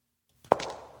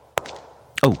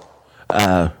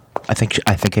I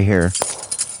think I hear.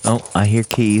 Oh, I hear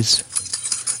keys.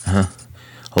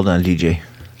 Hold on, DJ.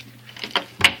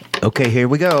 Okay, here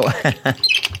we go.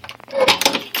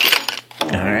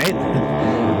 All right.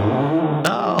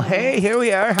 Oh, hey, here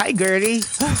we are. Hi, Gertie.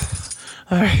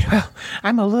 All right, well,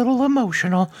 I'm a little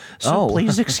emotional, so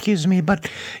please excuse me, but,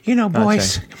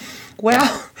 boys,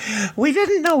 well, we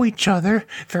didn't know each other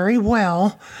very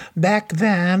well back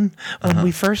then when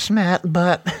we first met,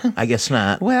 but... I guess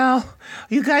not. Well,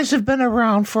 you guys have been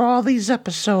around for all these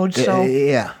episodes, so...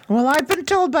 Yeah. Well, I've been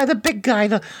told by the big guy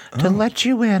to let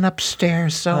you in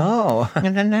upstairs, so... Oh.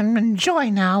 and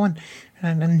enjoy now,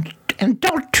 and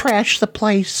don't trash the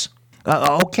place.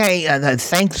 Okay,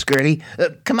 thanks, Gertie.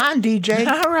 Come on, DJ.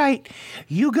 All right,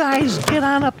 you guys get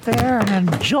on up there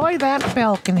and enjoy that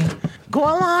balcony. Go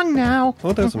along now.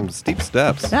 Well, there's some steep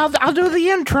steps. Now I'll do the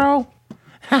intro.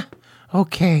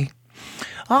 Okay.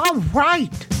 All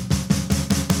right.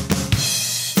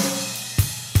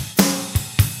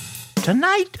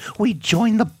 Tonight, we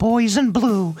join the boys in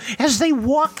blue as they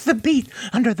walk the beat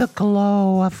under the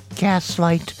glow of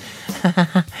gaslight.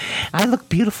 I look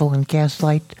beautiful in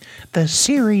gaslight. The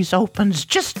series opens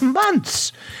just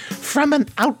months from an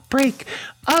outbreak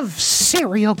of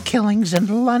serial killings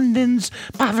in London's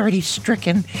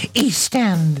poverty-stricken East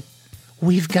End.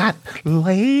 We've got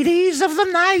ladies of the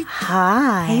night.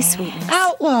 Hi, sweetness.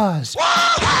 Outlaws.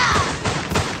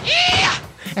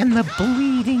 And the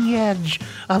bleeding edge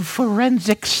of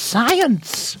forensic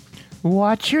science.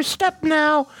 Watch your step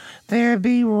now. There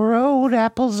be road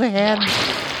apples ahead.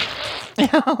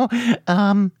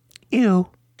 Ew.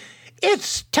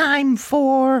 It's time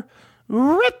for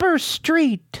Ripper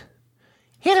Street.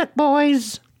 Hit it,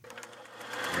 boys.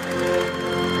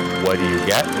 What do you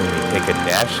get when you take a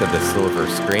dash of the silver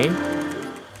screen?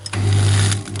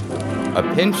 A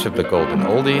pinch of the golden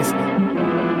oldies,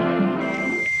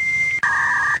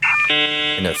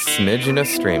 and a smidgen of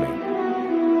streaming.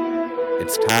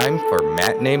 It's time for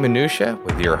Matinee Minutia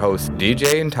with your hosts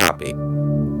DJ and Toppy.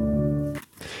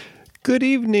 Good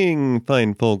evening,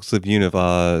 fine folks of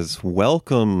Univaz.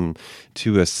 Welcome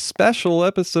to a special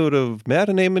episode of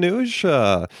Matinee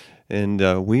Minutia.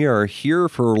 And we are here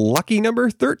for lucky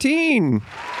number 13.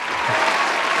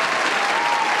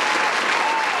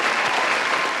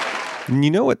 And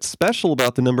you know what's special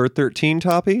about the number 13,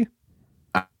 Toppy?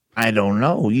 I don't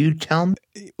know. You tell me.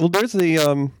 Well,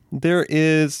 there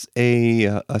is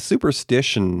a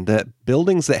superstition that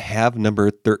buildings that have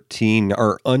number 13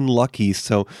 are unlucky.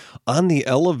 So on the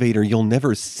elevator, you'll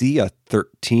never see a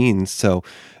 13. So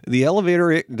the elevator,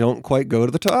 it don't quite go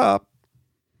to the top.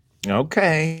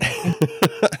 Okay.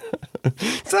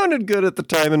 Sounded good at the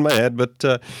time in my head,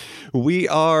 but we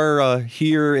are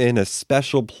here in a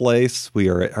special place. We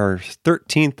are at our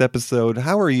 13th episode.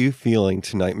 How are you feeling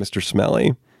tonight, Mr.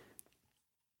 Smelly?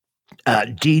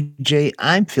 DJ,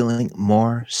 I'm feeling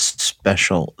more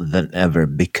special than ever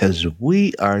because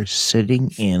we are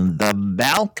sitting in the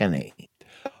balcony.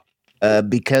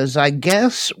 Because I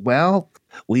guess, well,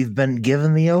 we've been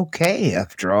given the okay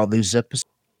after all these episodes.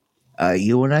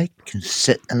 You and I can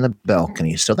sit in the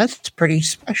balcony, so that's pretty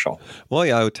special. Well,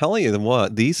 yeah, I would tell you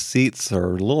what, these seats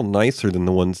are a little nicer than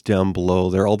the ones down below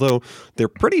there, although they're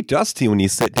pretty dusty when you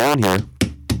sit down here.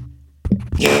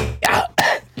 Yeah.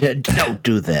 Don't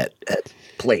do that,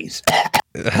 please.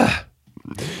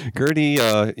 Gertie,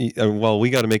 well, we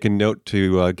got to make a note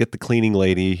to get the cleaning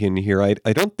lady in here. I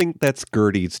don't think that's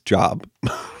Gertie's job.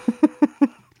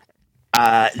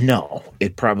 No,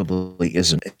 it probably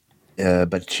isn't.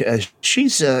 But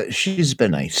she's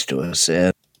been nice to us,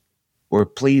 and we're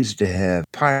pleased to have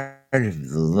part of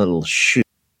the little shoe.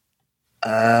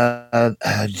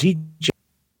 DJ,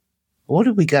 what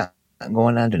do we got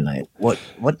going on tonight? What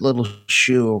little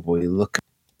shoe are we looking?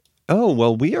 Oh,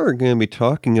 well, we are going to be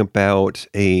talking about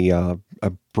a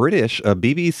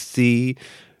BBC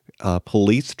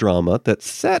police drama that's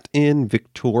set in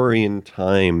Victorian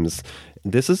times.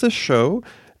 This is a show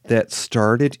that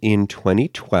started in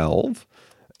 2012,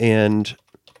 and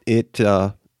it,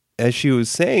 as she was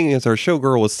saying, as our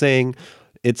showgirl was saying,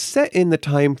 it's set in the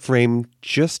time frame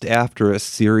just after a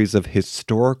series of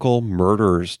historical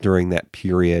murders during that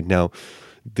period. Now,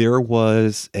 there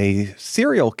was a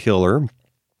serial killer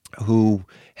who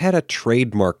had a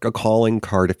trademark, a calling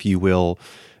card, if you will,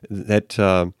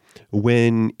 that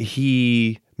when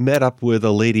he met up with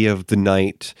a lady of the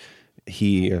night,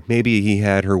 maybe he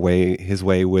had his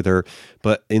way with her,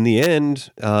 but in the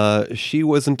end, she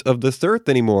wasn't of this earth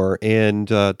anymore. And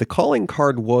the calling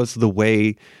card was the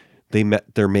way they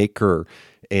met their maker.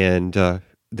 And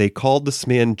they called this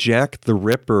man Jack the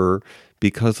Ripper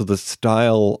because of the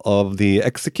style of the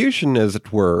execution, as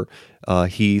it were.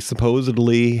 He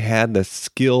supposedly had the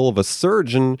skill of a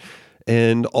surgeon,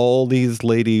 and all these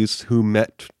ladies who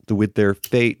met with their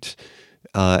fate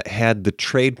had the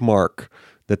trademark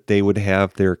that they would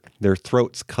have their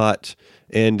throats cut.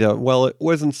 And, well, it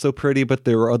wasn't so pretty, but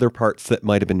there were other parts that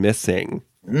might have been missing.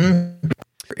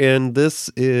 And this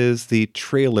is the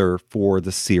trailer for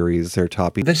the series, their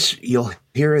topic. You'll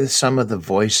hear some of the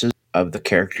voices of the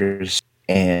characters,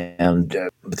 and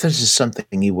but this is something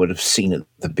you would have seen at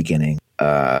the beginning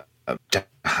to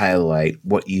highlight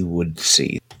what you would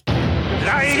see.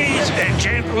 Ladies and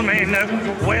gentlemen,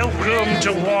 welcome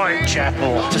to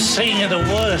Whitechapel. The scene of the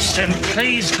worst and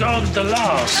please God the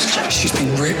last. She's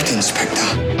been raped,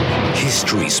 Inspector.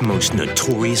 History's most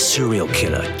notorious serial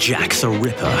killer, Jack the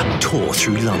Ripper, tore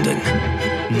through London.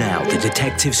 Now the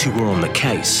detectives who were on the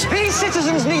case... These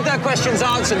citizens need their questions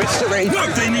answered, Mr. Reed. No,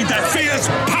 they need their fears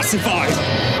pacified.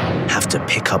 ...have to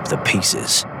pick up the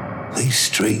pieces. These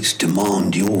streets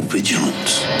demand your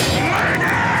vigilance.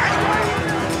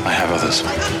 I have others.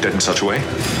 Dead in such a way?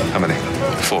 How many?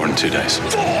 4 in 2 days. 4!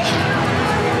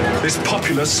 This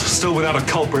populace, still without a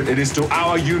culprit, it is to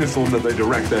our uniform that they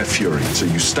direct their fury. So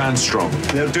you stand strong.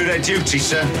 They'll do their duty,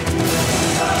 sir.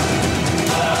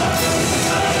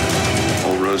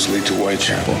 All roads lead to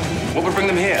Whitechapel. What would bring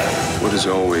them here? What has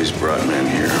always brought men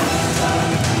here?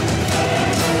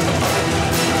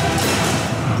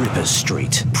 Ripper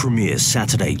Street premieres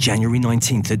Saturday, January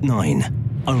 19th at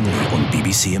 9, only on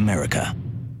BBC America.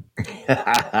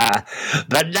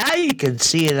 But now you can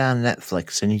see it on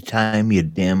Netflix anytime you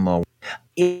damn well.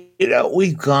 You know,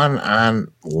 we've gone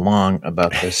on long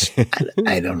about this.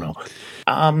 I don't know.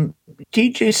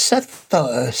 DJ, set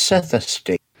the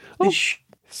stage. Oh,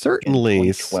 certainly.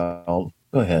 2012.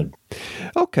 Go ahead.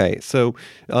 Okay, so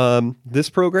this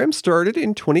program started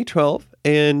in 2012,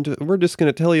 and we're just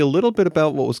going to tell you a little bit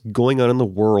about what was going on in the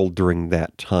world during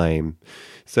that time.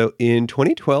 So in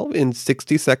 2012, in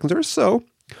 60 seconds or so,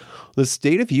 the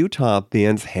state of Utah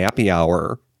bans happy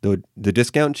hour. The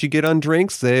discounts you get on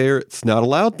drinks, it's not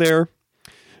allowed there.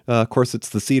 Of course, it's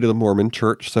the seat of the Mormon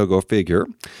church, so go figure.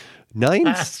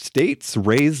 9 states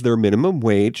raised their minimum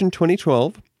wage in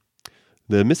 2012.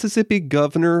 The Mississippi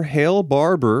Governor Hale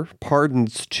Barbour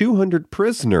pardons 200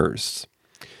 prisoners.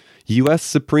 U.S.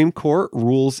 Supreme Court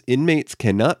rules inmates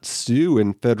cannot sue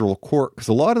in federal court because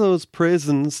a lot of those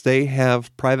prisons, they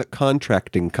have private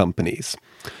contracting companies.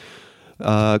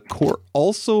 Court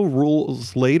also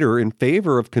rules later in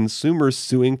favor of consumers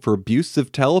suing for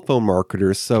abusive telephone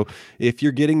marketers. So if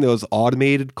you're getting those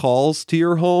automated calls to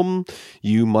your home,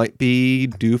 you might be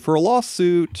due for a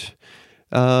lawsuit.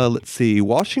 Let's see.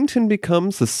 Washington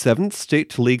becomes the 7th state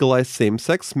to legalize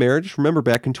same-sex marriage. Remember,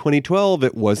 back in 2012,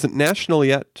 it wasn't national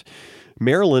yet.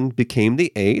 Maryland became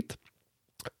the 8th.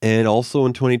 And also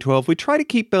in 2012, we try to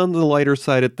keep on the lighter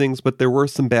side of things, but there were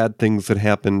some bad things that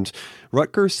happened.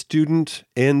 Rutgers student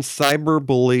and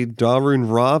cyberbully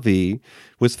Darun Ravi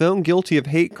was found guilty of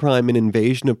hate crime and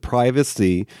invasion of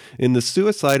privacy in the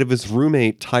suicide of his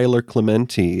roommate, Tyler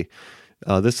Clementi.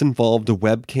 This involved a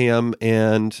webcam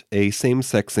and a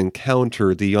same-sex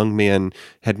encounter. The young man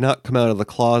had not come out of the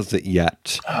closet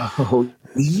yet. Oh,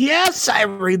 yes, I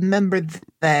remember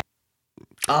that.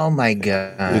 Oh my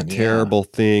God! A terrible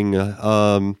thing.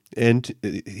 And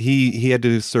he had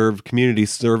to serve community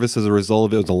service as a result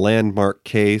of it. It was a landmark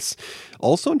case.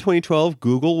 Also in 2012,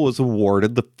 Google was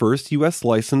awarded the first U.S.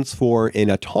 license for an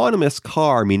autonomous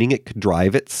car, meaning it could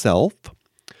drive itself.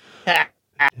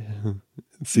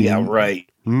 See, yeah, right.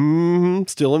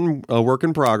 Still in work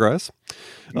in progress.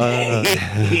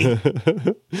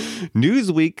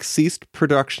 Newsweek ceased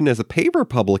production as a paper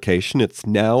publication. It's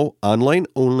now online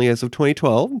only as of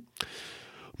 2012.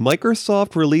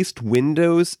 Microsoft released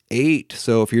Windows 8.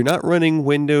 So if you're not running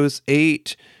Windows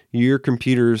 8, your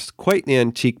computer's quite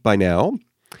antique by now.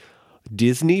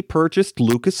 Disney purchased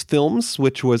Lucasfilms,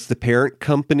 which was the parent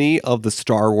company of the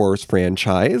Star Wars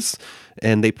franchise,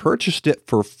 and they purchased it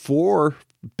for $4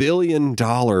 billion.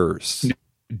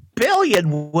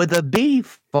 Billion with a B,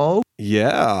 folks.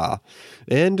 Yeah.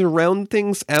 And to round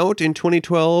things out in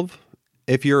 2012,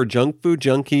 if you're a junk food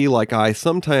junkie like I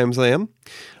sometimes am,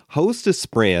 Hostess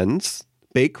Brands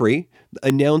Bakery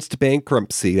announced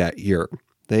bankruptcy that year.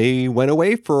 They went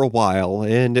away for a while,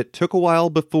 and it took a while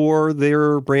before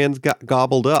their brands got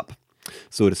gobbled up,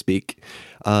 so to speak.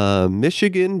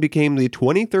 Michigan became the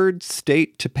 23rd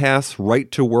state to pass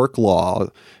right-to-work law,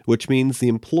 which means the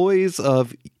employees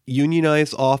of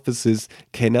unionized offices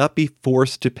cannot be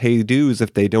forced to pay dues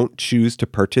if they don't choose to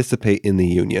participate in the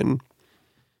union.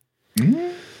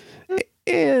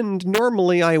 And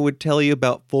normally I would tell you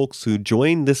about folks who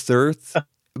joined this earth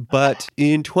But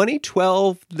in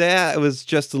 2012, that was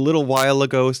just a little while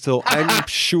ago, so I'm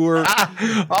sure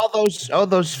all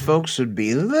those folks would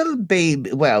be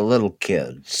little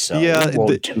kids. So yeah, we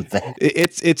won't do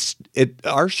that.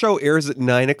 Our show airs at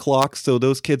 9:00, so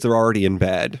those kids are already in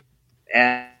bed.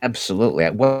 Absolutely.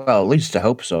 Well, at least I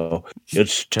hope so.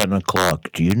 It's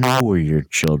 10:00. Do you know where your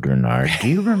children are? Do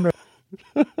you remember?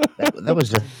 that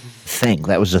was a thing.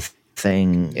 That was a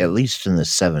thing, at least in the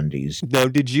 70s. Now,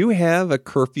 did you have a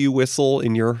curfew whistle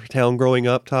in your town growing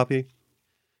up, Toppy?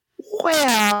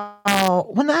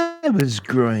 Well, when I was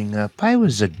growing up, I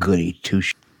was a goody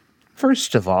two-shoes.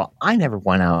 First of all, I never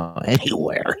went out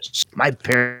anywhere. My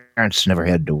parents never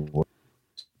had to work.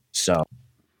 So,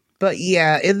 but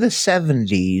yeah, in the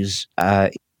 70s,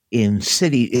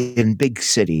 in big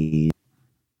cities,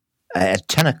 at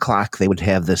 10:00, they would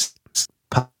have this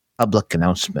public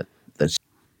announcement that's,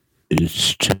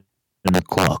 it's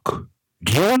 10:00.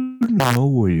 Do you know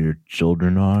where your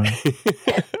children are?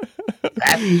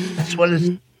 That's what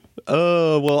it's...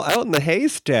 Well, out in the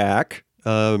haystack,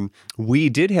 we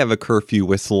did have a curfew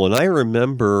whistle, and I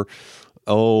remember...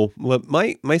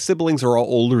 my siblings are all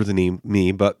older than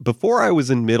me, but before I was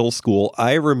in middle school,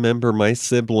 I remember my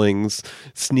siblings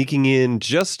sneaking in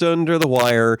just under the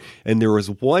wire, and there was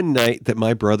one night that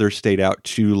my brother stayed out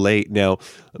too late. Now,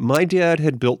 my dad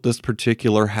had built this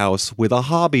particular house with a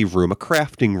hobby room, a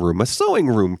crafting room, a sewing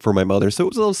room for my mother, so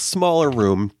it was a smaller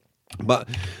room. But,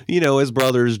 as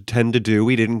brothers tend to do,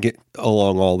 we didn't get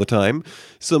along all the time.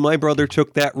 So my brother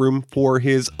took that room for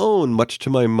his own, much to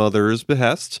my mother's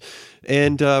behest.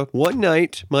 And one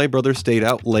night, my brother stayed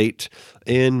out late,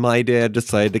 and my dad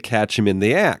decided to catch him in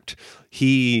the act.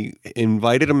 He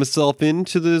invited himself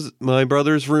into my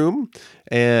brother's room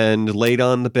and laid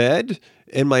on the bed,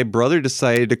 and my brother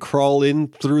decided to crawl in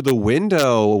through the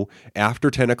window after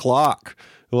 10:00.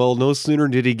 Well, no sooner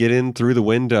did he get in through the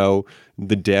window,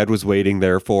 the dad was waiting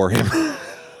there for him.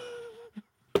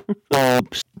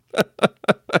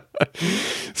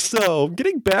 So,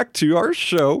 getting back to our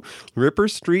show, Ripper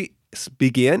Street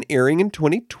began airing in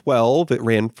 2012. It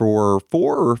ran for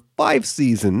 4 or 5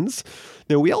 seasons.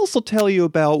 Now, we also tell you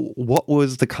about what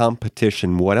was the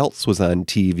competition, what else was on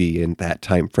TV in that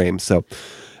time frame. So,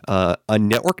 on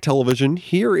network television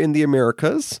here in the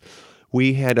Americas,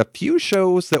 we had a few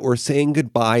shows that were saying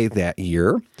goodbye that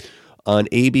year. On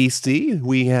ABC,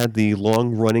 we had the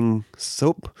long-running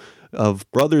soap of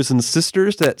Brothers and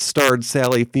Sisters that starred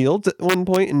Sally Fields at one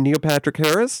point and Neil Patrick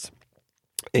Harris.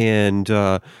 And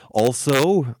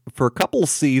also, for a couple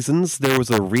seasons, there was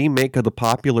a remake of the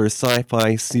popular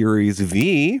sci-fi series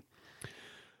V.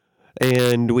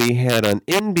 And we had on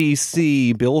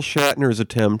NBC Bill Shatner's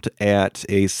attempt at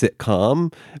a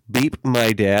sitcom, Beep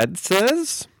My Dad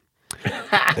Says.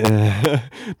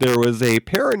 There was a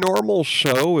paranormal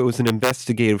show. It was an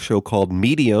investigative show called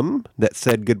Medium that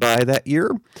said goodbye that year.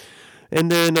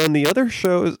 And then on the other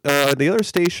shows, the other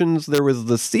stations, there was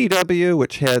the CW,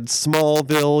 which had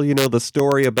Smallville, the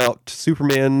story about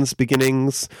Superman's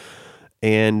beginnings.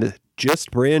 And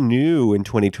just brand new in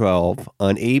 2012,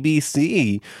 on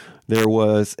ABC, there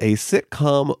was a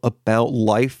sitcom about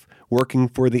life working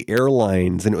for the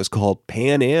airlines, and it was called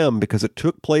Pan Am because it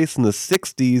took place in the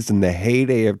 60s in the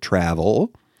heyday of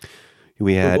travel.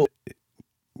 We had...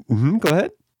 go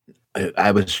ahead.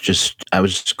 I was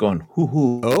just going,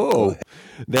 hoo-hoo. Oh,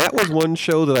 that was one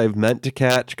show that I've meant to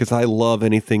catch because I love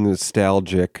anything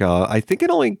nostalgic. I think it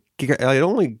only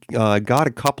got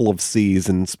a couple of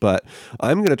seasons, but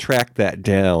I'm going to track that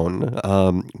down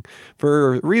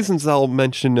for reasons I'll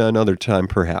mention another time,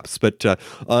 perhaps. But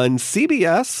on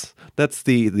CBS, that's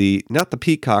the not the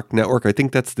Peacock network. I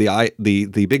think that's the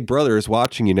Big Brother is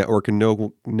Watching You network, and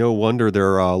no wonder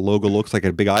their logo looks like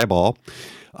a big eyeball.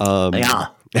 Yeah.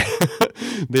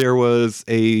 There was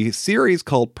a series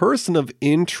called Person of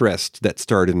Interest that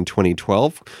started in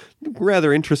 2012.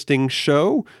 Rather interesting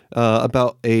show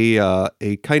about a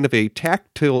kind of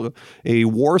a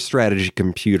war strategy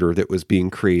computer that was being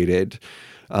created.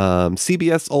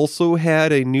 CBS also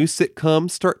had a new sitcom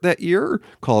start that year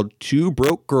called Two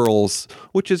Broke Girls,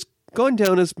 which has gone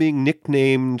down as being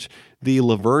nicknamed the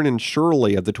Laverne and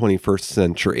Shirley of the 21st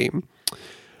century.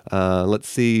 Let's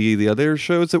see the other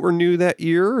shows that were new that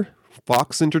year.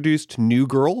 Fox introduced New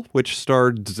Girl, which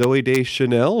starred Zooey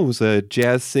Deschanel, who's a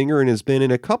jazz singer and has been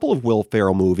in a couple of Will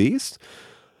Ferrell movies.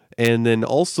 And then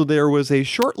also there was a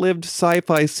short-lived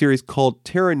sci-fi series called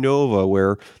Terra Nova,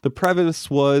 where the premise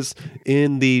was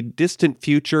in the distant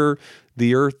future,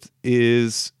 the Earth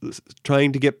is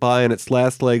trying to get by on its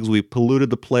last legs. We polluted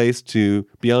the place to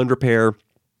beyond repair.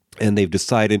 And they've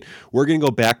decided we're going to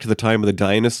go back to the time of the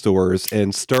dinosaurs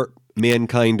and start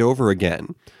mankind over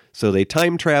again. So they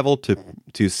time travel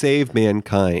to save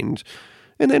mankind.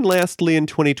 And then lastly, in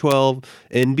 2012,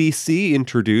 NBC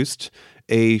introduced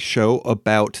a show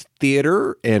about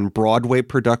theater and Broadway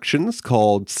productions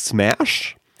called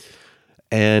Smash.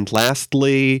 And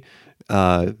lastly,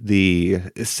 the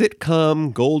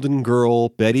sitcom Golden Girl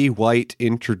Betty White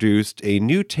introduced a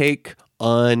new take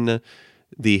on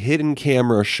the hidden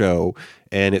camera show,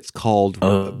 and it's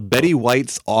called Betty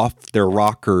White's Off Their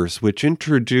Rockers, which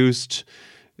introduced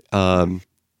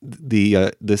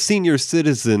the senior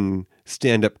citizen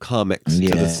stand-up comics to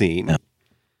the scene.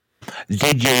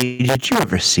 Did you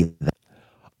ever see that?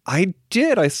 I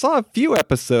did. I saw a few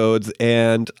episodes,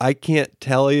 and I can't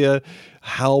tell you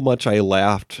how much I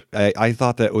laughed. I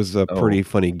thought that was a pretty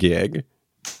funny gig.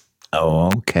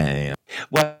 Oh, okay.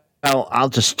 Well, I'll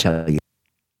just tell you.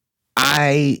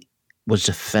 I was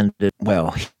offended.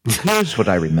 Well, here's what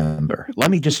I remember.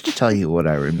 Let me just tell you what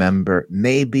I remember.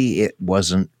 Maybe it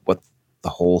wasn't what the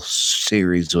whole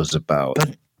series was about,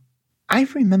 but I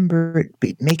remember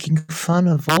it making fun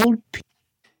of old people,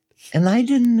 and I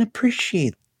didn't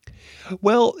appreciate it.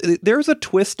 Well, there's a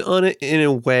twist on it in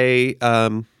a way.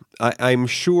 I'm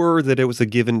sure that it was a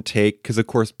give and take because, of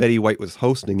course, Betty White was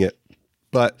hosting it.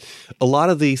 But a lot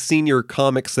of the senior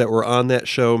comics that were on that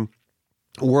show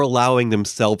were allowing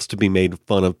themselves to be made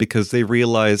fun of because they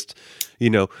realized,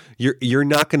 you're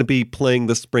not going to be playing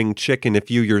the spring chicken if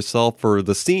you yourself are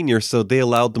the senior. So they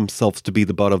allowed themselves to be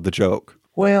the butt of the joke.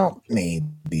 Well,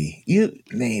 maybe.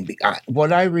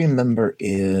 What I remember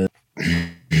is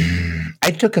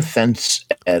I took offense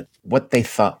at what they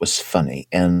thought was funny.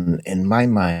 And in my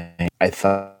mind, I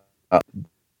thought,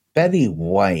 Betty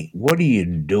White, what are you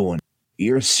doing?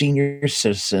 You're a senior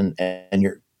citizen and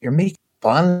you're making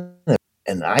fun of it.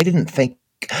 And I didn't think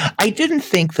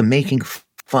the making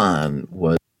fun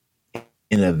was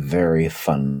in a very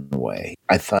fun way.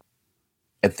 I thought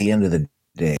at the end of the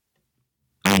day,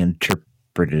 I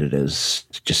interpreted it as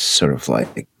just sort of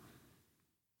like,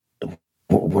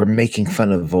 we're making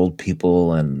fun of old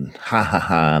people and ha ha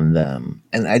ha on them.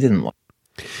 And I didn't like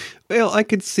it. Well, I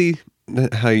could see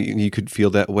how you could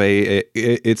feel that way.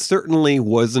 It certainly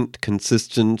wasn't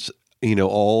consistent.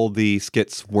 All the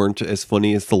skits weren't as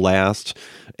funny as the last.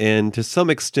 And to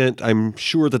some extent, I'm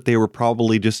sure that they were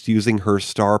probably just using her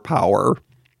star power.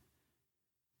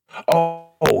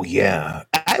 Oh yeah.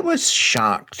 I was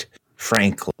shocked,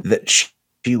 frankly, that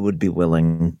she would be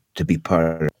willing to be part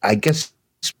of it. I guess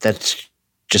that's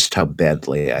just how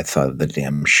badly I thought of the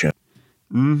damn show.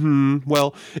 Mm-hmm.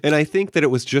 Well, and I think that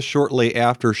it was just shortly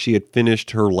after she had finished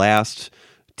her last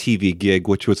TV gig,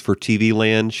 which was for TV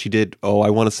Land. She did, I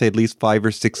want to say at least 5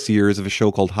 or 6 years of a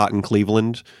show called Hot in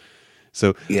Cleveland.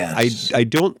 So yes. I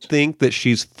don't think that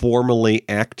she's formally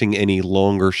acting any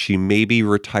longer. She may be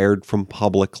retired from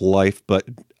public life, but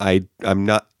I'm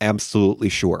not absolutely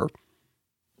sure.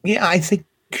 Yeah, I think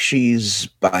she's,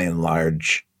 by and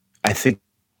large, I think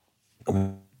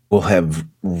we'll have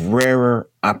rarer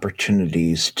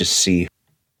opportunities to see her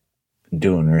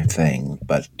doing her thing,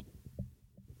 but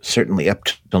certainly up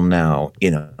till now,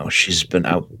 she's been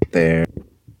out there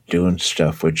doing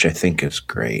stuff, which I think is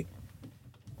great.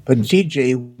 But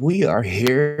DJ, we are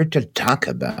here to talk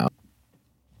about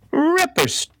Ripper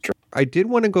Street. I did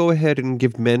want to go ahead and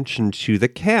give mention to the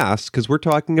cast because we're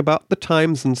talking about the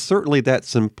times, and certainly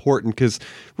that's important because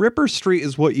Ripper Street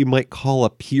is what you might call a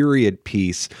period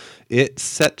piece. It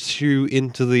sets you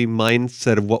into the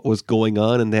mindset of what was going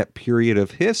on in that period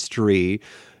of history.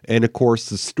 And of course,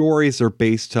 the stories are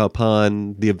based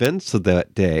upon the events of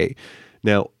that day.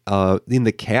 Now, in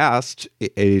the cast,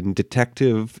 a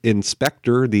detective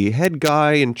inspector, the head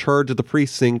guy in charge of the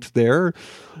precinct there,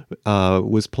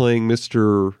 was playing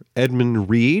Mr. Edmund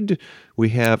Reed. We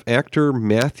have actor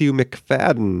Matthew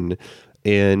McFadden.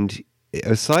 And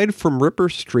aside from Ripper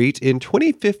Street, in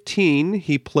 2015,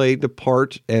 he played the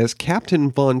part as Captain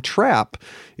Von Trapp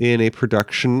in a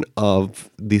production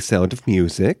of The Sound of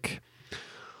Music.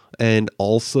 And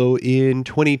also in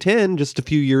 2010, just a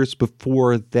few years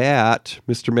before that,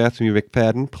 Mr. Matthew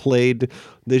McFadden played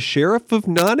the Sheriff of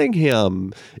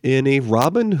Nottingham in a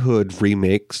Robin Hood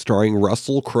remake starring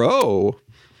Russell Crowe.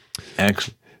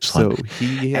 Excellent. So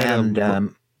he had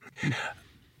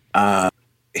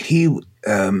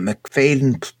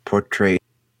McFadden portrayed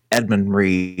Edmund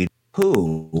Reed,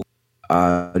 who,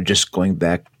 just going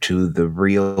back to the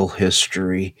real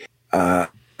history,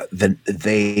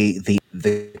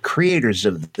 the creators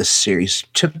of the series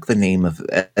took the name of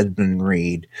Edmund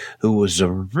Reed, who was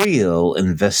a real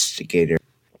investigator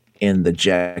in the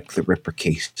Jack the Ripper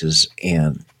cases,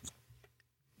 and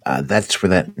that's where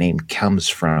that name comes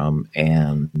from.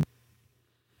 And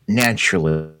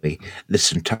naturally,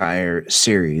 this entire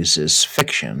series is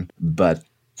fiction, but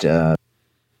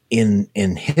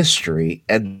in history,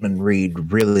 Edmund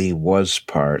Reed really was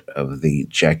part of the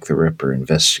Jack the Ripper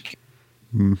investigation.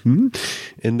 Mm-hmm.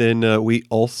 And then we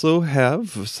also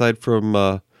have, aside from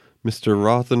Mr.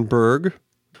 Rothenberg,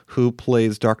 who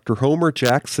plays Dr. Homer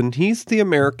Jackson, he's the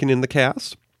American in the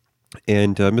cast.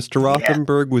 And Mr.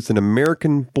 Rothenberg was an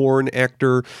American-born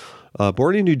actor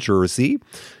born in New Jersey.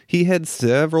 He had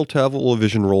several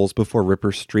television roles before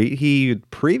Ripper Street. He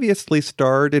previously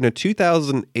starred in a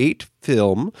 2008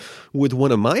 film with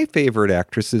one of my favorite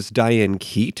actresses, Diane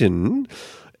Keaton,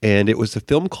 and it was a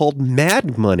film called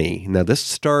Mad Money. Now, this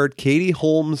starred Katie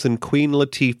Holmes and Queen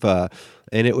Latifah,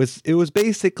 and it was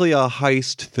basically a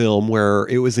heist film where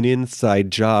it was an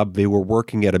inside job. They were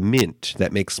working at a mint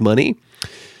that makes money.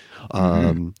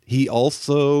 He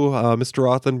also, Mr.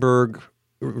 Rothenberg,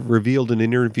 revealed in an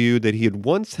interview that he had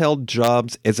once held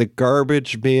jobs as a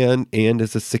garbage man and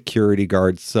as a security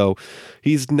guard. So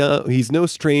he's no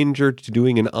stranger to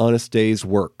doing an honest day's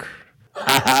work.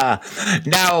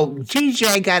 Now, GJ,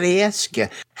 I got to ask you,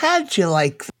 how'd you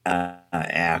like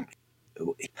act?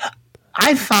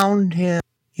 I found him,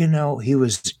 he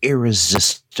was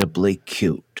irresistibly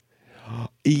cute.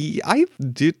 I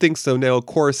do think so. Now, of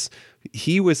course,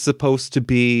 he was supposed to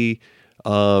be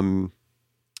the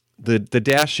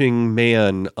dashing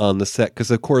man on the set,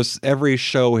 because, of course, every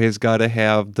show has got to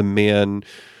have the man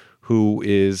who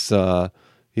is,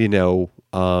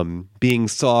 being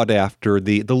sought after,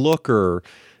 the looker.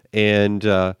 And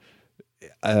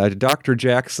Dr.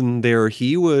 Jackson there,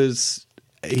 he was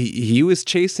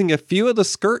chasing a few of the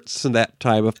skirts in that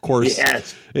time, of course.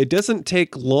 Yes. It doesn't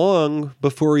take long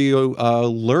before you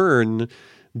learn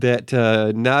that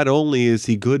not only is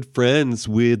he good friends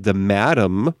with the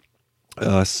madam,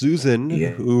 Susan,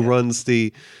 who runs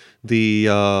the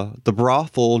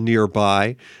brothel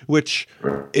nearby, which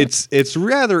it's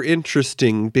rather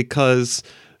interesting because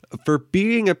for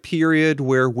being a period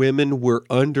where women were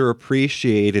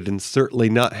underappreciated and certainly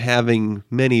not having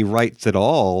many rights at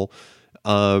all,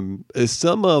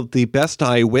 some of the best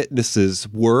eyewitnesses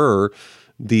were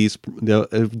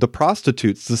the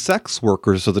prostitutes, the sex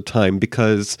workers of the time,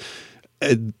 because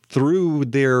through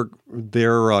their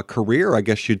career, I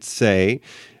guess you'd say,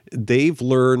 they've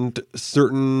learned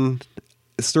certain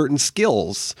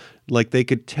skills. Like they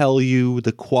could tell you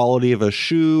the quality of a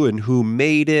shoe and who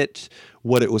made it,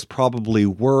 what it was probably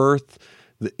worth,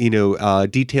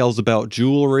 details about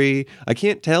jewelry. I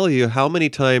can't tell you how many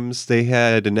times they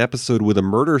had an episode with a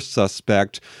murder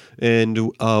suspect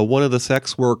and one of the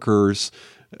sex workers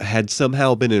had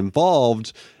somehow been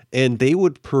involved, and they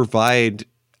would provide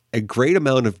a great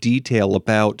amount of detail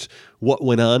about what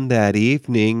went on that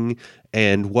evening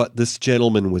and what this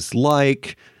gentleman was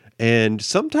like, and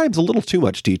sometimes a little too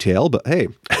much detail, but hey.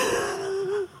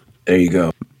 There you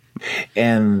go.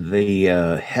 And the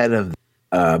head of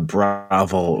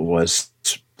Bravo was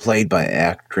played by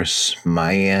actress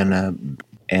Mayanna,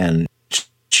 and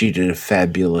she did a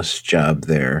fabulous job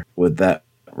there with that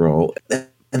role.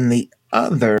 And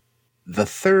the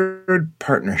third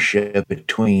partnership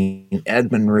between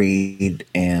Edmund Reed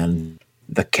and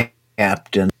the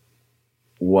captain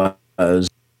was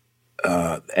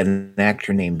an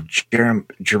actor named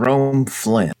Jerome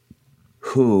Flynn,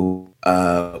 who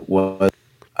was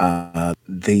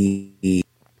the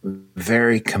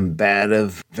very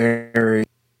combative, how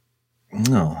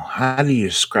do you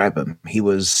describe him? He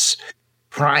was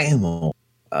primal.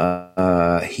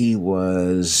 He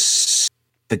was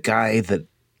the guy that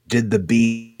did the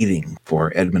beating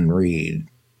for Edmund Reed,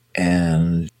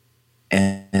 and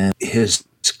his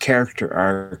character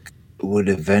arc would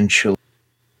eventually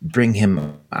bring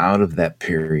him out of that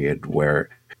period where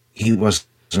he wasn't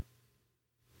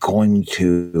going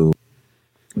to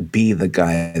be the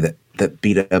guy that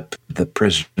beat up the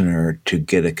prisoner to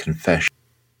get a confession.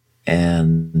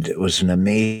 And it was an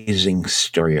amazing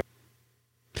story.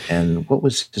 And what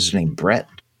was his name? Brett?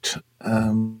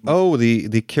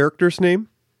 The character's name?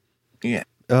 Yeah.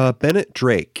 Bennett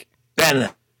Drake.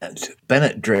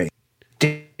 Bennett Drake.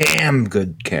 Damn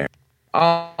good character.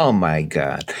 Oh my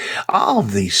God. All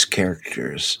of these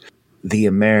characters, the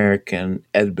American,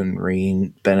 Edmund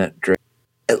Reed, Bennett Drake,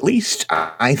 at least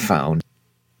I found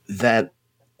that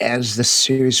as the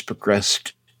series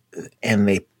progressed and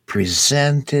they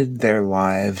presented their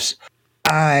lives,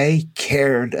 I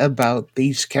cared about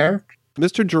these characters.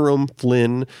 Mr. Jerome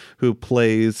Flynn, who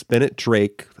plays Bennett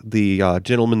Drake, the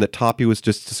gentleman that Toppy was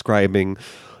just describing,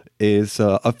 is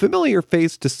a familiar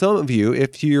face to some of you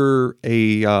if you're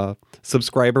a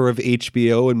subscriber of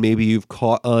HBO and maybe you've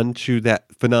caught on to that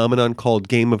phenomenon called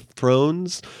Game of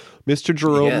Thrones. Mr.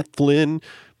 Jerome Yeah. Flynn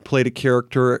played a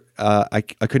character. I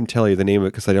couldn't tell you the name of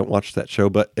it because I don't watch that show,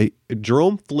 but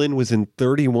Jerome Flynn was in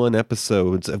 31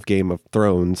 episodes of Game of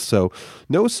Thrones, so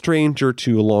no stranger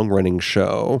to a long-running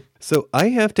show. So I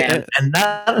have to... And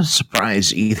not a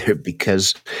surprise either,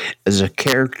 because as a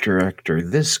character actor,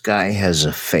 this guy has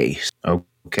a face,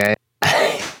 okay?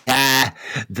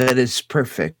 That is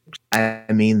perfect. I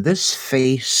mean, this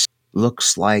face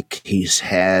looks like he's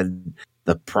had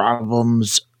the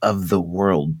problems of the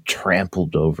world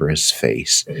trampled over his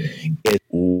face. It's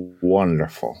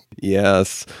wonderful.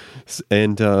 Yes.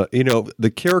 And,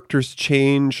 the characters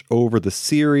change over the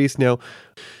series. Now,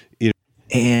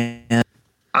 And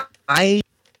I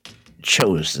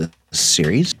chose this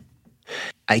series.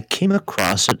 I came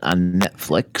across it on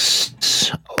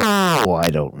Netflix, I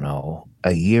don't know,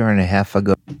 a year and a half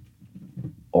ago,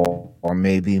 or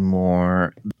maybe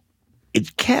more.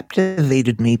 It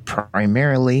captivated me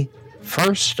primarily,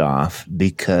 first off,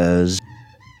 because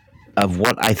of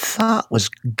what I thought was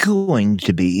going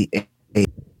to be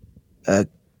a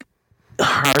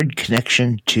hard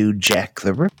connection to Jack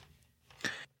the Ripper.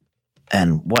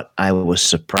 And what I was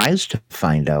surprised to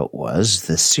find out was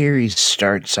the series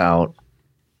starts out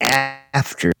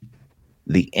after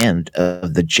the end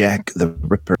of the Jack the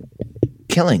Ripper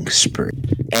killing spree.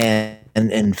 And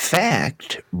in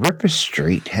fact, Ripper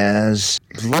Street has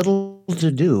little to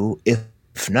do, if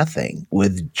nothing,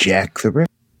 with Jack the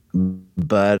Ripper,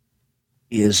 but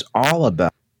is all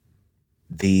about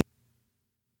the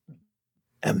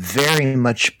very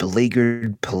much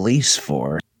beleaguered police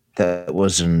force that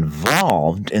was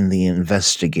involved in the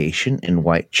investigation in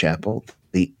Whitechapel,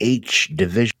 the H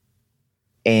Division.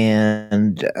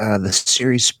 And the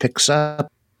series picks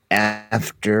up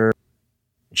after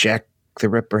Jack the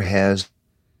Ripper has,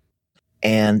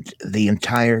 and the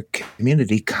entire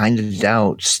community kind of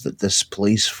doubts that this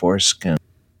police force can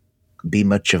be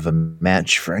much of a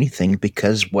match for anything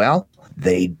because, well,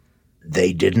 they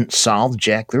didn't solve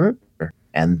Jack the Ripper.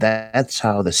 And that's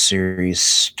how the series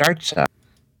starts out.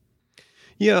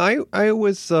 Yeah, I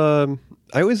was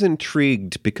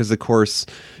intrigued because, of course,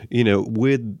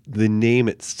 with the name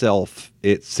itself,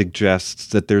 it suggests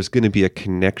that there's going to be a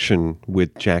connection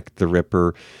with Jack the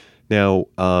Ripper. Now,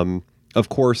 of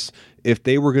course, if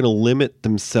they were going to limit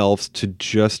themselves to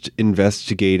just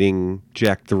investigating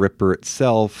Jack the Ripper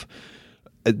itself,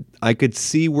 I could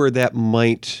see where that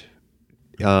might,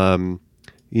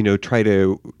 try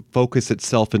to focus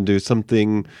itself into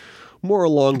something more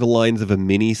along the lines of a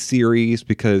mini series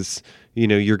because,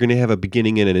 you're going to have a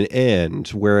beginning and an end.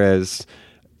 Whereas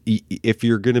if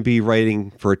you're going to be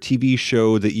writing for a TV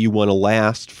show that you want to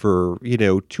last for,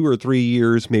 2 or 3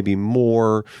 years, maybe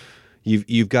more,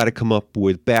 you've got to come up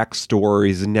with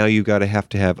backstories, and now you've got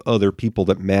to have other people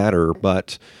that matter.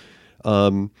 But,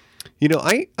 I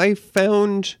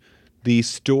found the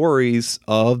stories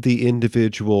of the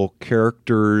individual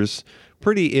characters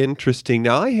pretty interesting.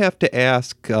 Now, I have to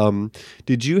ask,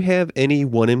 did you have any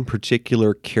one in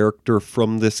particular character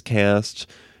from this cast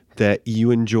that you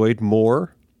enjoyed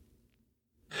more?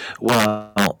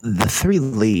 Well, the three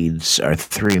leads are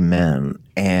three men,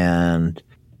 and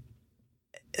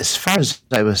as far as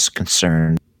I was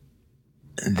concerned,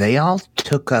 they all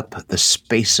took up the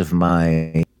space of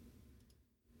my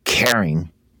caring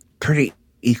pretty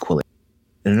equally.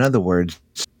 In other words,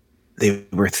 they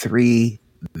were three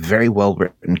very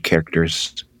well-written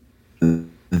characters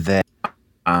that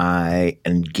I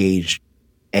engaged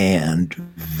and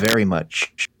very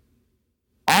much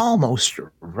almost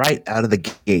right out of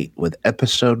the gate with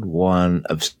episode 1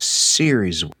 of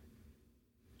series 1,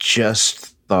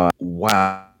 just thought,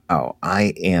 wow,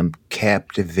 I am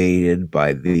captivated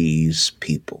by these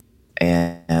people.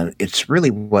 And it's really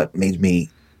what made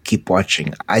me keep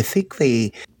watching. I think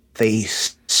they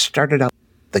started out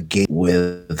the gate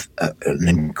with an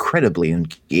incredibly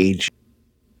engaging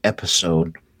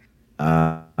episode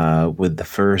with the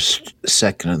first,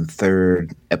 second, and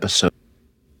third episode,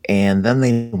 and then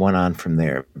they went on from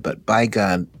there. But by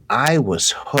God, I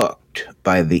was hooked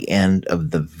by the end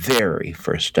of the very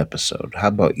first episode. How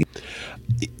about you?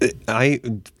 I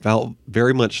felt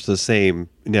very much the same.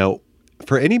 Now,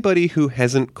 for anybody who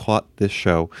hasn't caught this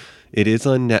show, it is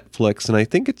on Netflix, and I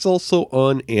think it's also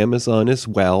on Amazon as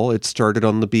well. It started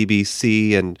on the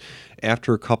BBC, and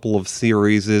after a couple of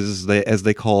series, as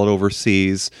they call it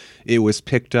overseas, it was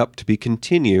picked up to be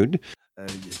continued.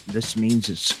 This means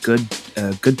it's good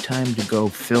time to go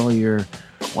fill your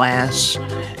glass,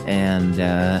 and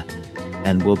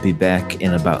we'll be back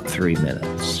in about 3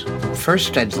 minutes.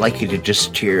 First, I'd like you to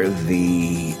just hear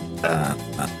the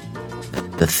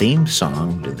theme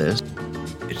song to this.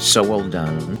 It's so well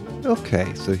done.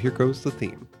 Okay, so here goes the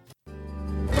theme.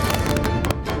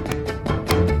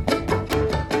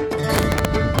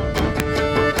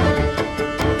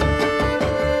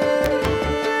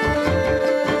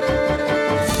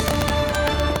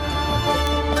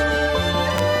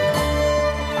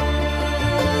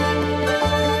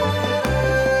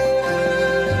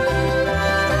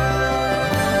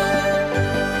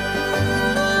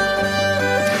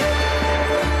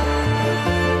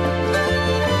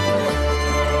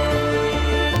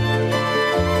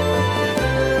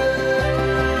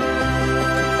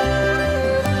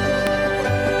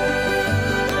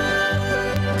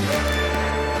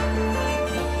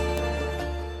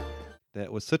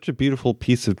 That was such a beautiful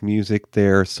piece of music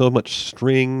there. So much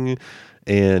string.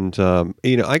 And,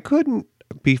 I couldn't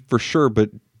be for sure,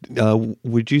 but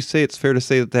would you say it's fair to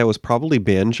say that that was probably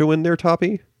banjo in there,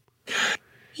 Toppy?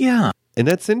 Yeah. And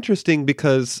that's interesting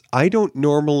because I don't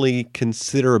normally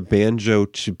consider a banjo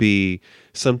to be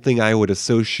something I would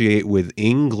associate with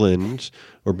England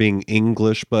or being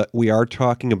English, but we are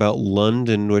talking about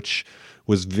London, which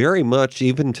was very much,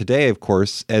 even today, of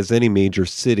course, as any major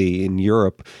city in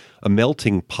Europe, a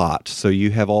melting pot. So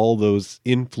you have all those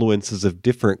influences of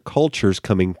different cultures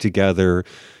coming together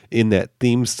in that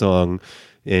theme song,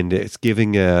 and it's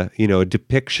giving a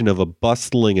depiction of a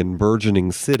bustling and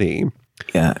burgeoning city.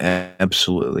 Yeah,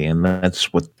 absolutely. And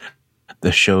that's what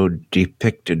the show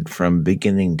depicted from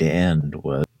beginning to end,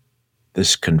 was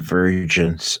this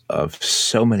convergence of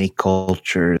so many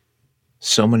cultures,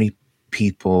 so many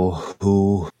people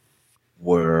who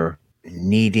were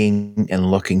needing and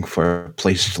looking for a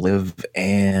place to live,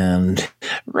 and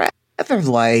rather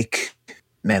like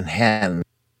Manhattan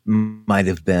might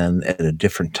have been at a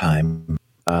different time,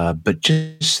 but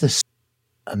just this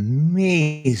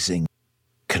amazing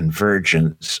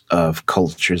convergence of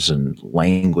cultures and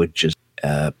languages,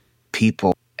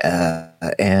 people,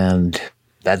 and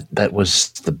that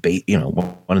was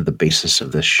one of the basis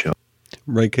of this show.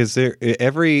 Right, because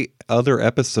every other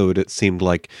episode, it seemed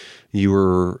like you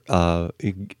were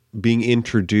being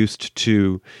introduced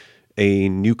to a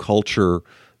new culture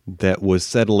that was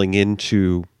settling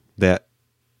into that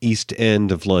East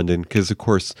End of London. Because, of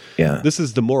course, this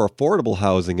is the more affordable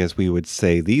housing, as we would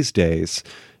say these days.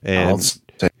 And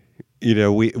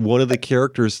one of the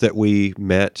characters that we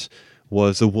met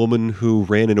was a woman who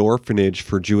ran an orphanage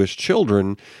for Jewish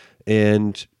children,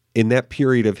 and in that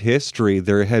period of history,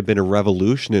 there had been a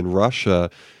revolution in Russia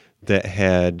that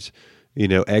had,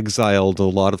 exiled a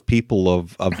lot of people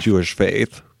of Jewish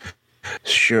faith.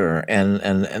 Sure,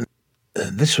 and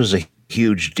this was a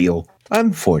huge deal,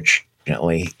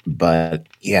 unfortunately. But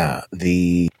yeah,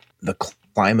 the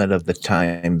climate of the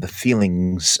time, the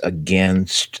feelings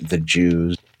against the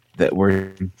Jews that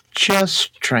were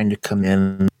just trying to come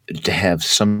in to have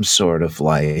some sort of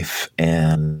life,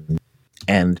 and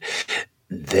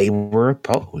they were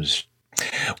opposed.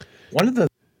 One of the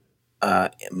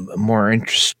more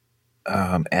interesting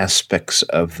aspects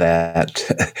of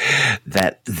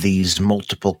that these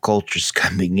multiple cultures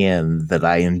coming in that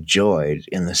I enjoyed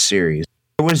in the series,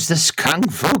 there was this kung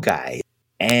fu guy,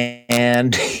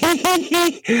 and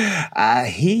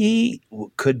he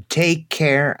could take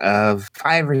care of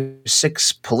 5 or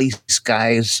 6 police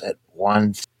guys at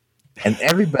once, and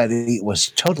everybody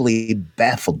was totally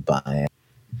baffled by it.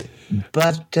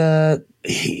 But that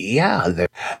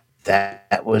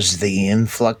was the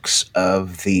influx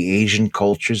of the Asian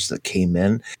cultures that came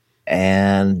in,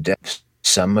 and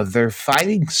some of their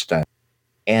fighting style.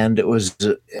 And it was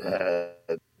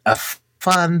a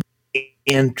fun,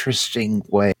 interesting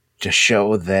way to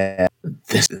show that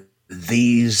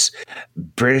these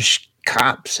British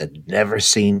cops had never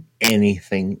seen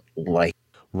anything like.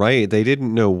 Right. They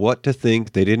didn't know what to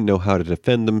think. They didn't know how to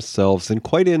defend themselves. And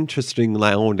quite interesting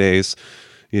nowadays,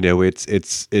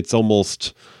 it's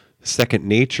almost second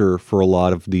nature for a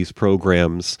lot of these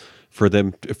programs for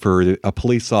a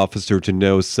police officer to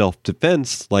know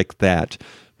self-defense like that.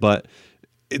 But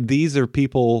these are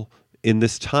people in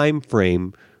this time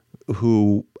frame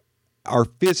who are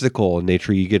physical in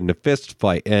nature. You get in a fist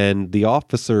fight, and the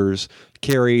officers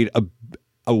carried a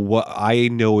what I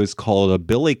know is called a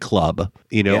billy club.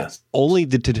 Yes. Only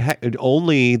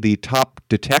the top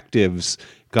detectives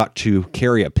got to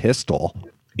carry a pistol.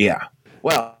 Yeah.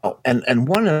 Well, and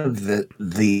one of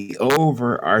the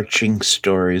overarching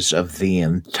stories of the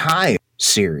entire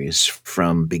series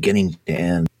from beginning to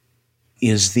end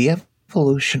is the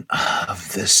evolution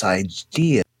of this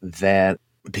idea that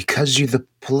because you're the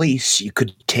police, you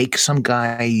could take some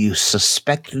guy you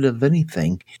suspected of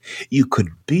anything, you could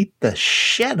beat the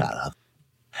shit out of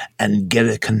him and get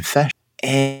a confession.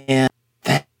 And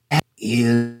that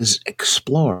is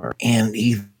explored. And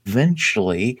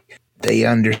eventually they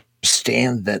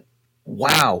understand that,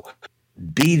 wow,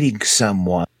 beating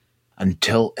someone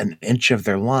until an inch of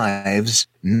their lives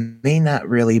may not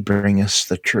really bring us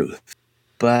the truth.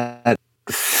 But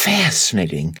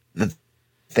fascinating that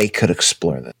they could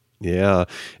explore that. Yeah.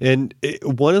 And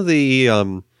one of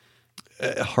the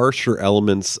harsher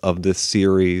elements of this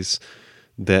series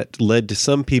that led to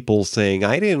some people saying,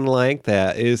 I didn't like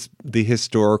that, is the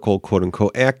historical quote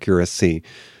unquote accuracy.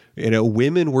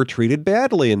 Women were treated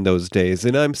badly in those days.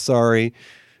 And I'm sorry,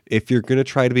 if you're going to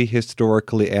try to be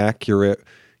historically accurate,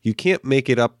 you can't make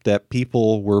it up that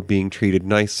people were being treated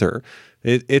nicer.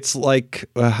 It's like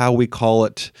how we call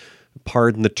it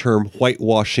pardon the term,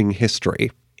 whitewashing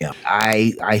history. Yeah,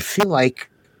 I feel like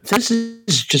this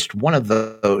is just one of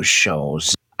those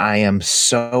shows I am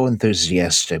so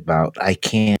enthusiastic about. I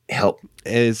can't help.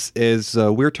 As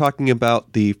we're talking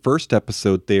about the first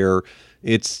episode there,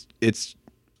 it's it's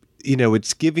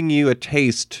giving you a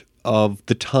taste of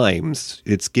the times.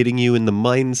 It's getting you in the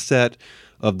mindset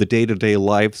of the day-to-day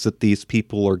lives that these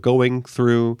people are going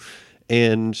through.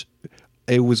 And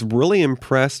I was really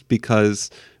impressed because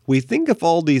we think of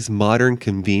all these modern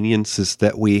conveniences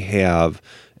that we have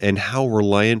and how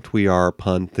reliant we are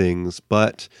upon things.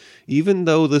 But even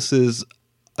though this is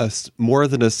more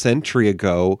than a century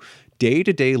ago,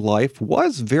 day-to-day life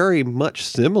was very much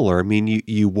similar. I mean,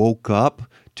 you woke up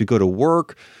to go to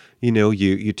work,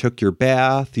 you took your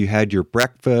bath, you had your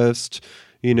breakfast,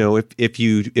 if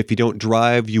you don't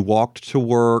drive, you walked to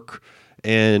work.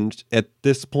 And at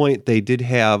this point, they did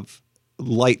have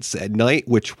lights at night,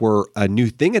 which were a new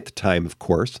thing at the time, of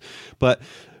course. But,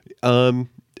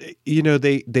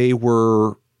 they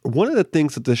were one of the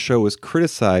things that the show is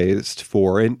criticized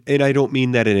for, and I don't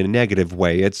mean that in a negative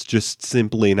way, it's just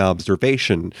simply an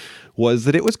observation, was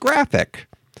that it was graphic.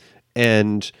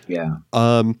 And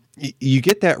you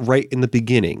get that right in the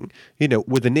beginning.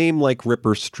 With a name like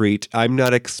Ripper Street, I'm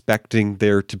not expecting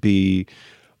there to be,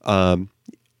 a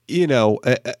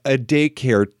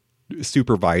daycare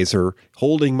supervisor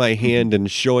holding my hand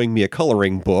and showing me a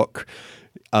coloring book.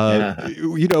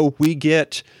 We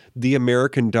get the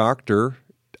American doctor,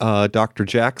 Dr.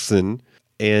 Jackson,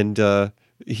 and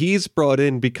he's brought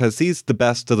in because he's the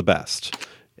best of the best.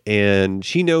 And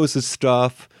she knows his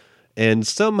stuff. And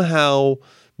somehow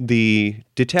the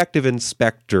detective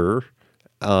inspector,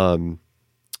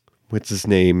 what's his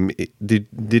name? The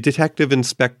detective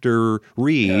inspector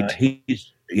Reed.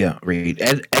 Reed.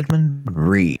 Edmund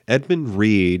Reed. Edmund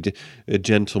Reed, a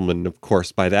gentleman, of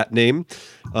course, by that name.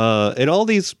 And all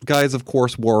these guys, of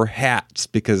course, wore hats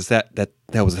because that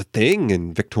was a thing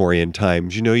in Victorian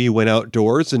times. You went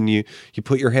outdoors and you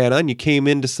put your hat on. You came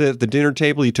in to sit at the dinner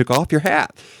table. You took off your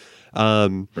hat.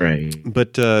 Right.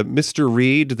 But Mr.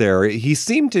 Reed there, he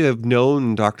seemed to have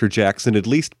known Dr. Jackson, at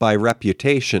least by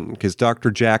reputation, because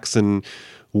Dr. Jackson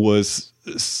was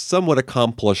somewhat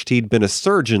accomplished. He'd been a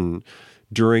surgeon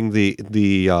during the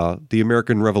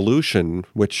American Revolution,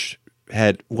 which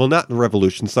had, well, not the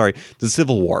Revolution, sorry, the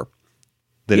Civil War.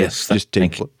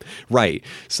 Right.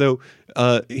 So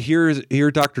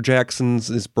here Dr. Jackson's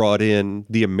is brought in,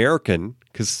 the American,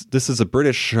 because this is a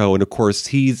British show, and of course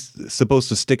he's supposed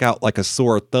to stick out like a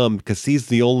sore thumb because he's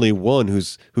the only one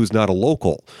who's not a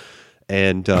local.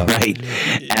 And right.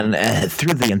 And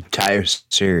through the entire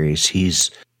series,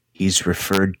 he's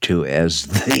referred to as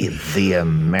the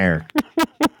American.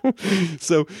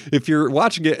 So if you're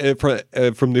watching it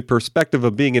from the perspective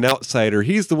of being an outsider,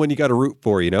 he's the one you got to root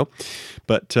for,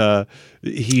 But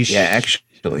he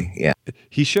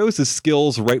shows his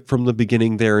skills right from the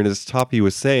beginning there. And as Toppy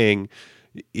was saying,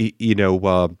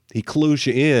 he clues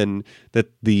you in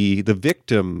that the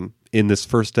victim in this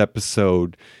first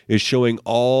episode is showing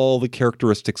all the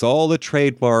characteristics, all the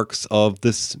trademarks of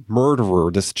this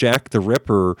murderer, this Jack the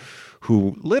Ripper,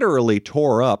 who literally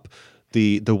tore up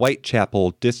the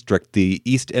Whitechapel district, the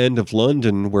East End of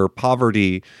London, where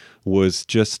poverty was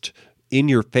just in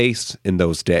your face in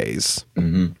those days.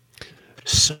 Mm-hmm.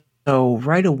 So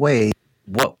right away,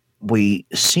 what we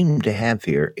seem to have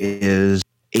here is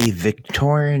a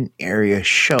Victorian area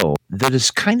show that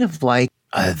is kind of like,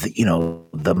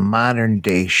 the modern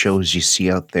day shows you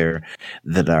see out there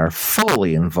that are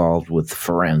fully involved with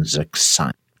forensic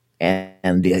science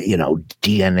and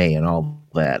DNA and all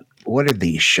that. What are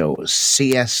these shows?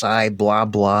 CSI, blah,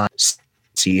 blah,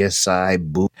 CSI,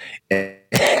 boo.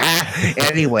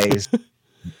 Anyways,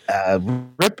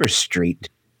 Ripper Street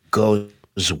goes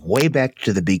way back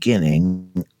to the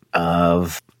beginning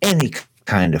of any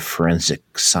kind of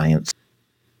forensic science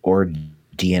or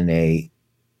DNA,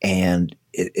 and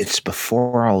it's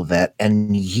before all that.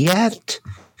 And yet,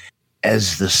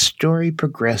 as the story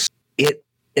progresses, it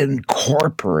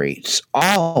incorporates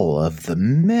all of the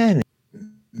many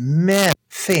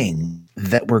things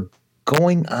that were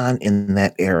going on in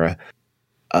that era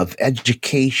of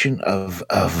education, of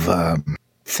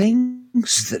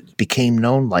things that became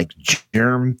known like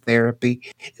germ therapy.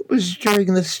 It was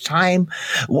during this time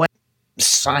when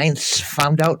science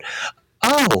found out,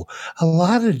 a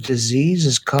lot of disease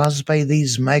is caused by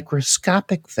these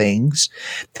microscopic things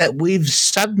that we've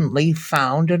suddenly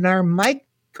found in our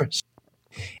microscope.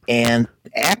 And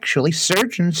actually,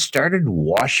 surgeons started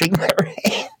washing their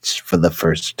hands for the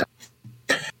first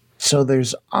time. So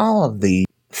there's all of the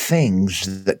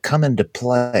things that come into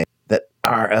play that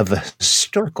are of a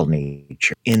historical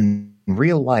nature in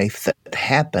real life that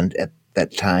happened at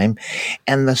that time,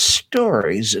 and the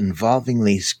stories involving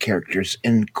these characters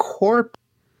incorporate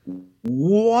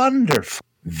wonderful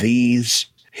these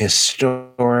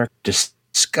historic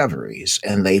discoveries,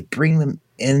 and they bring them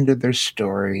into their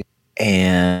story,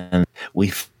 and we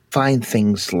find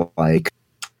things like,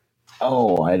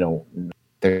 I don't know,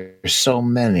 there's so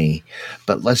many,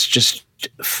 but let's just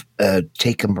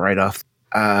take them right off.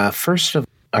 First of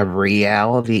a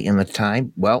reality in the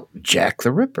time, well, Jack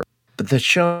the Ripper. But the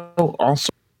show also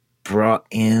brought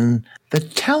in the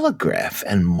telegraph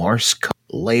and Morse code.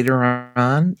 Later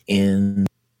on in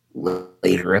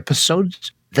later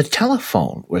episodes, the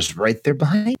telephone was right there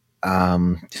behind.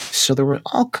 So there were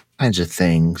all kinds of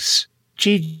things.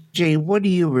 GJ, what do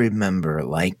you remember,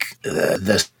 like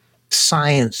the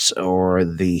science or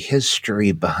the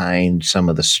history behind some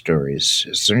of the stories?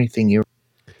 Is there anything you...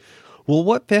 Well,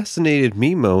 what fascinated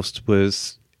me most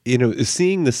was,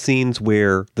 seeing the scenes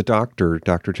where the Dr.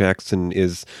 Jackson,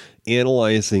 is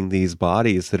analyzing these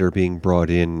bodies that are being brought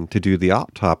in to do the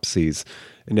autopsies.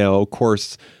 Now, of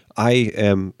course, I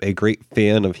am a great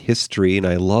fan of history and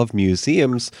I love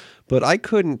museums, but I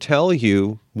couldn't tell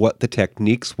you what the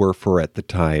techniques were for at the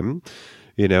time.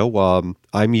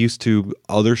 I'm used to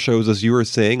other shows, as you were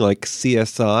saying, like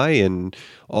CSI and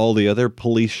all the other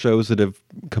police shows that have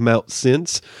come out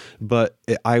since. But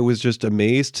I was just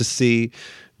amazed to see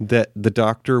that the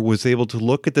doctor was able to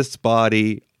look at this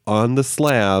body on the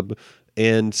slab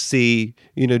and see,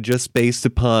 just based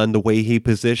upon the way he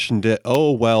positioned it,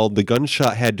 the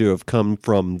gunshot had to have come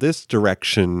from this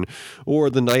direction, or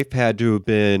the knife had to have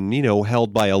been,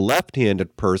 held by a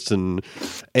left-handed person.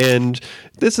 And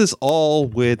this is all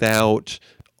without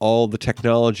all the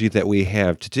technology that we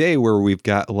have today, where we've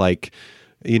got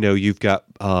you've got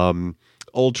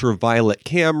ultraviolet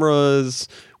cameras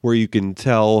where you can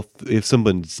tell if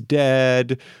someone's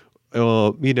dead.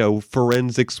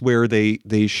 Forensics where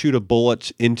they shoot a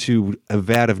bullet into a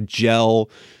vat of gel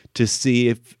to see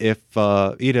if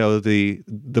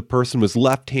the person was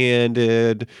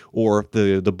left-handed, or if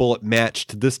the bullet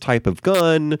matched this type of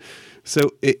gun. So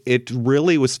it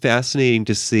really was fascinating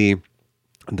to see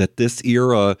that this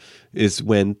era is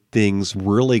when things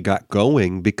really got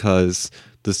going, because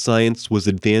the science was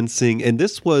advancing, and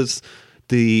this was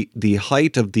the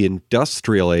height of the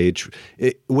industrial age.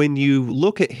 When you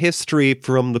look at history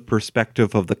from the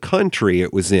perspective of the country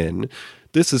it was in,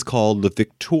 this is called the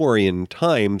Victorian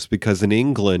times, because in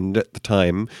England at the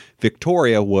time,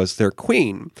 Victoria was their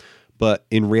queen. But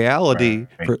in reality,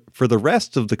 for the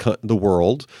rest of the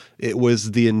world, it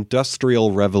was the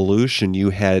Industrial Revolution.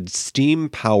 You had steam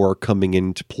power coming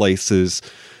into places,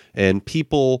 and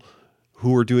people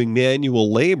who were doing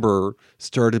manual labor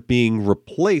started being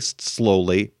replaced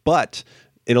slowly. But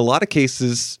in a lot of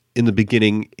cases, in the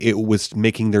beginning, it was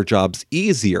making their jobs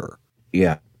easier.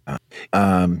 Yeah.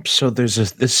 So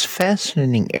there's this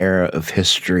fascinating era of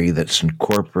history that's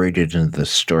incorporated into the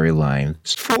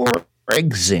storylines. For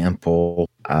example,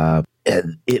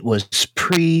 it was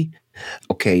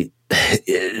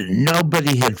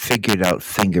nobody had figured out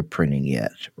fingerprinting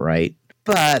yet, right?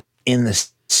 But in the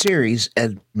series,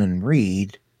 Edmund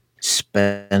Reed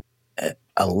spent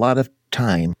a lot of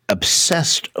time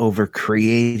obsessed over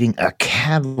creating a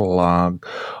catalog,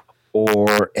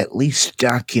 or at least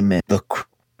document the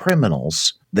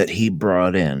criminals that he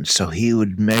brought in. So he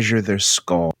would measure their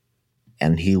skull,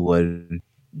 and he would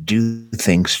do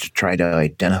things to try to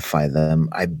identify them.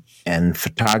 And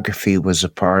photography was a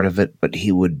part of it, but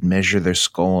he would measure their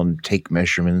skull and take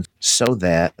measurements so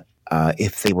that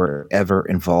if they were ever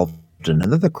involved in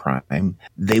another crime,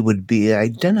 they would be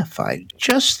identified.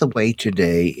 Just the way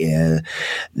today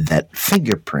that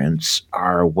fingerprints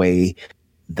are a way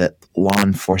that law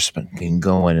enforcement can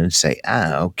go in and say,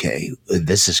 okay,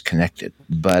 this is connected.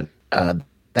 But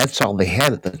that's all they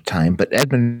had at the time. But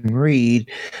Edmund Reed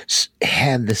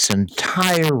had this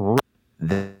entire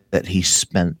that he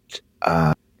spent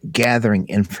gathering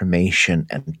information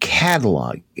and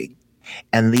cataloging.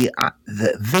 And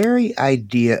the very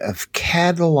idea of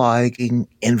cataloging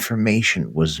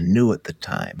information was new at the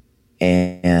time.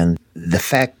 And the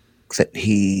fact that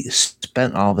he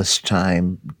spent all this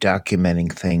time documenting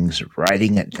things,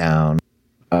 writing it down,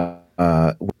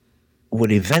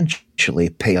 would eventually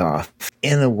pay off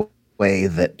in a way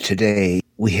that today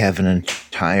we have an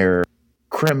entire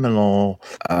criminal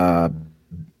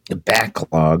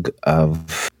backlog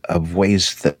of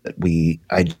ways that we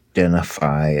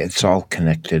identify. It's all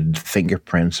connected,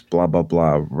 fingerprints, blah, blah,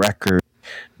 blah, record.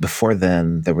 Before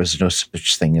then, there was no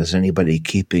such thing as anybody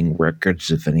keeping records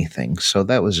of anything. So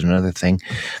that was another thing.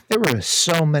 There were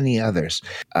so many others.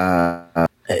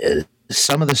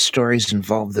 some of the stories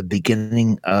involve the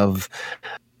beginning of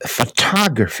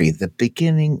photography. The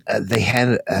beginning, they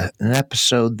had an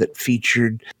episode that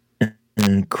featured an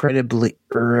incredibly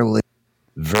early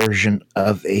version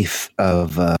of a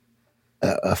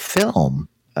film,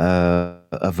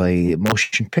 of a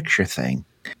motion picture thing,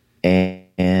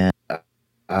 and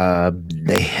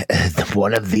they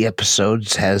one of the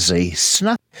episodes has a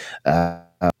snuff.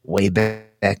 Way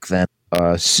back then,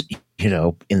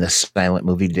 in the silent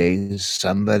movie days,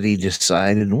 somebody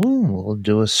decided, we'll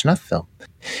do a snuff film.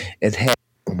 It had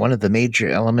one of the major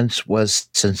elements was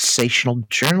sensational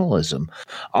journalism.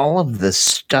 All of the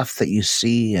stuff that you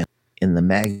see in the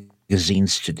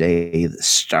magazines today, the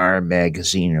Star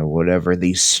magazine or whatever,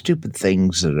 these stupid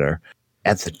things that are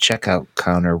at the checkout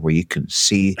counter where you can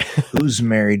see who's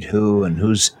married who and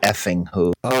who's effing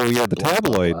who. Oh, yeah, the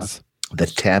tabloids. The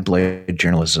tabloid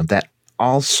journalism, that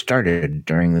all started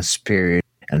during this period.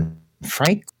 And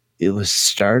frankly, it was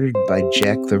started by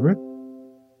Jack the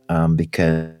Ripper,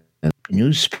 because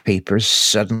newspapers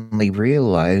suddenly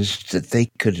realized that they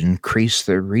could increase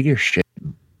their readership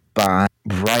by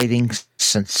writing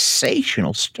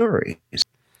sensational stories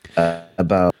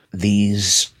about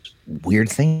these weird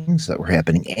things that were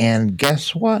happening. And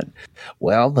guess what?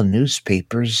 Well, the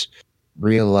newspapers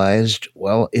realized,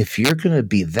 well, if you're going to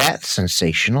be that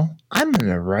sensational, I'm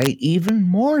going to write even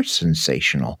more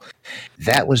sensational.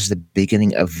 That was the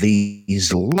beginning of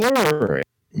these lurid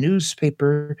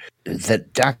newspaper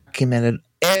that documented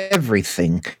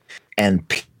everything, and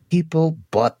people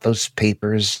bought those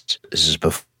papers. This is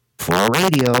before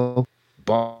radio.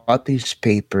 Bought these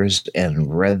papers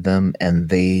and read them, and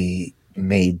they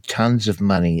made tons of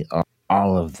money off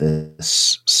all of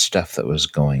this stuff that was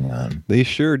going on. They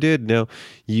sure did. Now,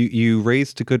 you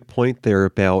raised a good point there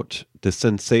about the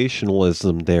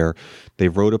sensationalism there. They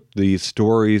wrote up these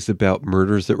stories about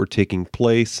murders that were taking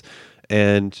place,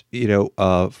 and,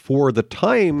 for the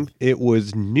time, it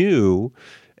was new.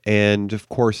 And, of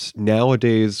course,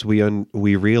 nowadays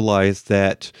we realize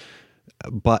that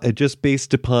but just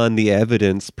based upon the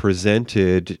evidence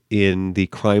presented in the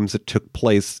crimes that took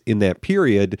place in that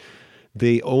period,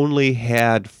 they only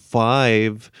had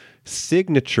 5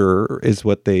 signature, is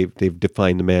what they've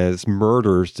defined them as,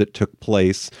 murders that took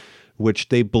place, which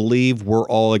they believe were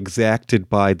all exacted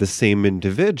by the same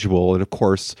individual. And of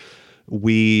course,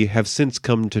 we have since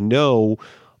come to know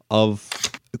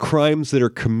of crimes that are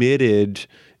committed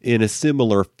in a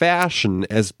similar fashion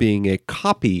as being a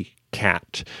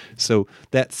copycat. So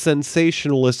that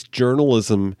sensationalist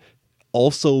journalism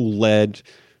also led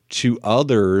to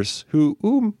others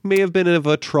who may have been of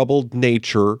a troubled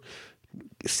nature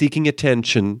seeking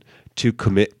attention to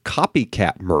commit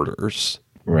copycat murders.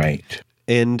 Right.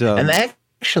 And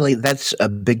actually, that's a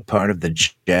big part of the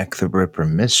Jack the Ripper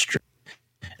mystery.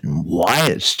 And why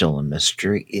it's still a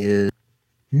mystery is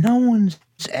no one's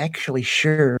actually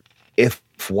sure if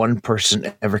one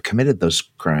person ever committed those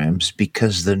crimes,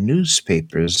 because the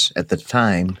newspapers at the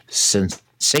time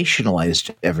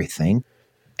sensationalized everything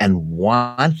and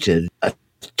wanted a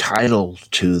title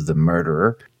to the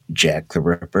murderer, Jack the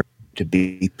Ripper, to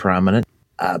be prominent.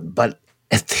 But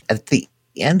at the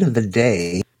end of the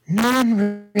day, no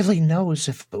one really knows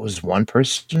if it was one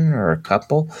person or a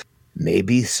couple.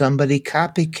 Maybe somebody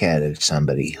copycatted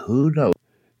somebody. Who knows?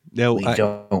 No, we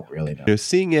don't really know.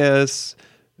 Seeing as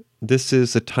this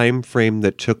is a time frame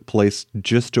that took place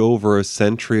just over a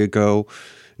century ago,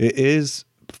 it is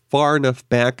far enough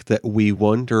back that we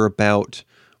wonder about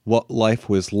what life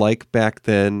was like back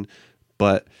then.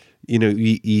 But,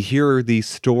 you hear these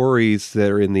stories that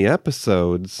are in the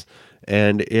episodes,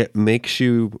 and it makes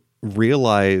you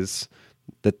realize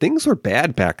that things were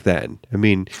bad back then. I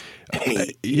mean,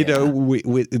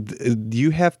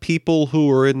 you have people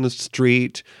who are in the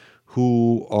street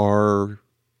who are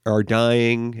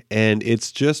dying, and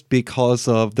it's just because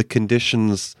of the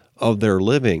conditions of their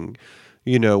living.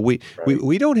 We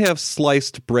don't have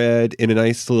sliced bread in a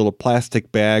nice little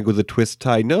plastic bag with a twist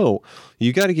tie. No,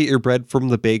 you got to get your bread from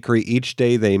the bakery each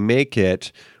day they make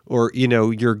it, or,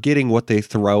 you're getting what they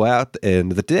throw out at the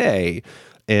end of the day.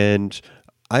 And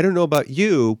I don't know about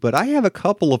you, but I have a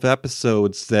couple of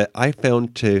episodes that I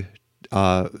found to,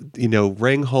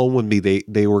 rang home with me.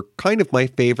 They were kind of my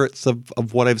favorites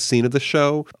of what I've seen of the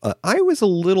show. I was a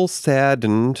little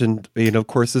saddened, and, of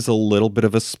course, there's a little bit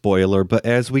of a spoiler, but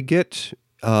as we get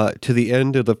to the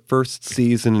end of the first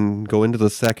season and go into the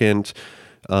second,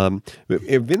 in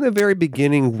the very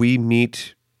beginning, we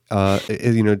meet,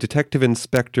 Detective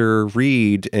Inspector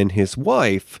Reed and his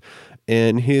wife.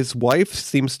 And his wife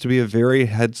seems to be a very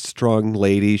headstrong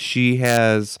lady. She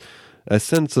has a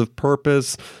sense of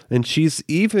purpose, and she's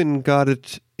even got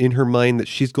it in her mind that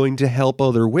she's going to help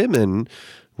other women,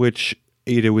 which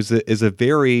is a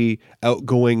very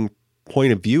outgoing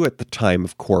point of view at the time,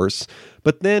 of course.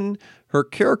 But then her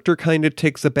character kind of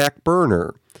takes a back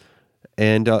burner.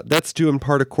 And that's due in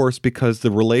part, of course, because the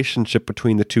relationship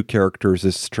between the two characters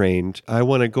is strained. I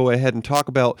want to go ahead and talk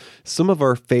about some of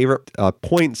our favorite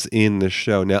points in the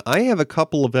show. Now, I have a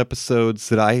couple of episodes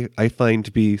that I find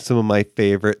to be some of my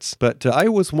favorites, but I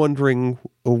was wondering,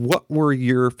 what were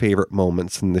your favorite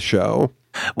moments in the show?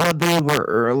 Well, they were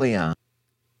early on.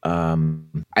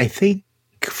 I think,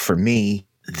 for me,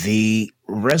 the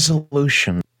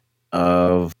resolution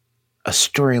of a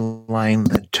storyline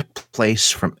that took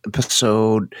place from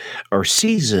episode or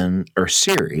season or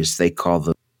series, they call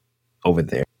them over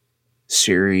there,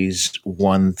 series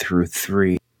 1 through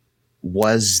 3,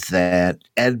 was that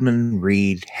Edmund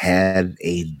Reed had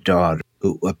a daughter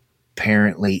who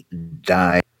apparently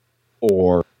died,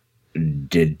 or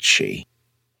did she?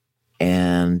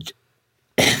 And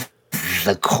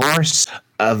the course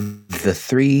of the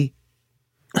 3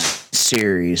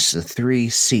 series, the 3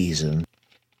 seasons,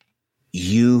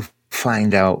 you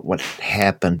find out what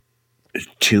happened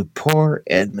to poor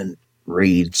Edmund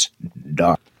Reed's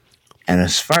daughter. And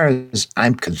as far as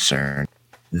I'm concerned,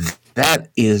 that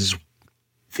is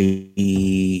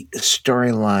the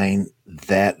storyline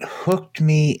that hooked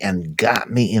me and got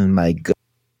me in my gut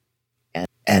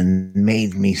and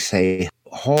made me say,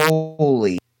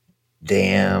 holy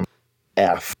damn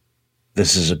F,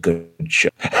 this is a good show.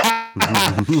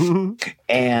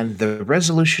 And the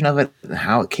resolution of it and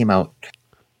how it came out,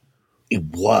 it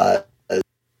was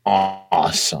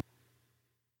awesome.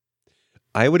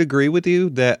 I would agree with you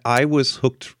that I was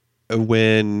hooked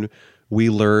when we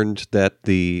learned that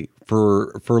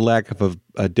for lack of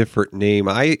a different name,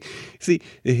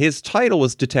 his title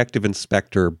was Detective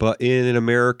Inspector, but in an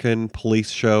American police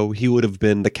show, he would have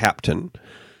been the captain.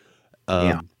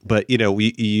 Yeah. But,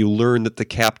 you learn that the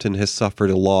captain has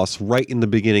suffered a loss right in the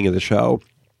beginning of the show.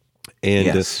 And,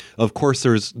 yes. Of course,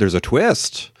 there's a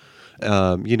twist.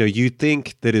 You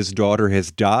think that his daughter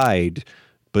has died,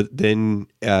 but then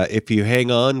if you hang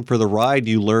on for the ride,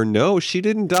 you learn, no, she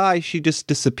didn't die. She just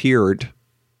disappeared.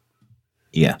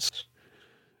 Yes.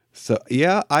 So,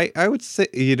 yeah, I would say,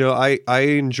 I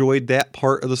enjoyed that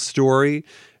part of the story.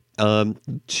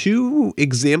 2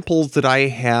 examples that I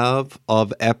have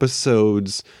of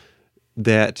episodes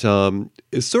that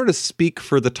sort of speak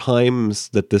for the times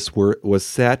that this was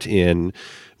set in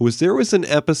there was an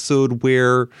episode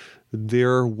where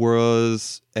there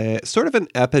was sort of an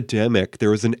epidemic. There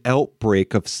was an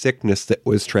outbreak of sickness that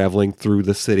was traveling through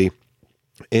the city.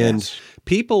 And yes.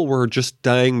 People were just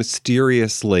dying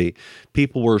mysteriously.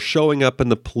 People were showing up in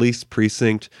the police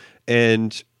precinct.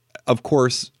 And, of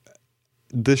course,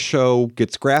 this show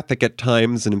gets graphic at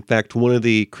times, and in fact, one of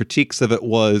the critiques of it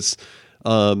was,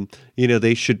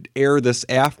 they should air this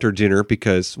after dinner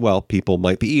because, well, people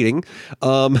might be eating.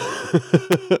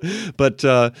 But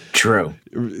true.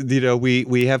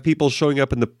 We have people showing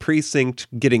up in the precinct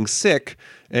getting sick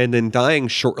and then dying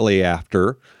shortly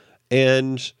after,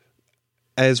 and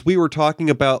as we were talking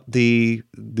about the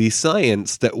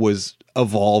science that was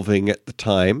evolving at the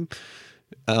time.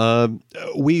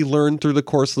 We learned through the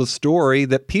course of the story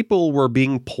that people were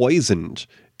being poisoned.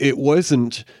 It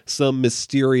wasn't some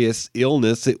mysterious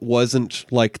illness. It wasn't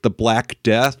like the Black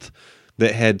Death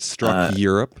that had struck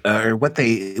Europe. What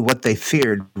they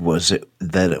feared was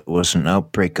that it was an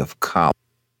outbreak of cholera.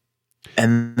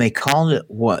 And they called it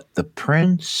what? The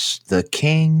Prince? The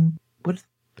King? What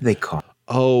did they call it?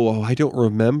 Oh, I don't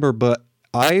remember, but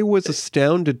I was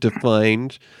astounded to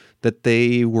find that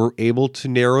they were able to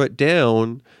narrow it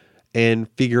down and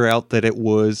figure out that it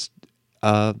was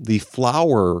the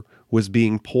flour was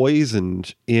being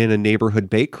poisoned in a neighborhood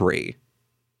bakery.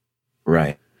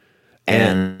 Right.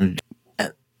 And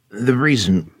the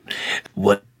reason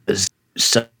was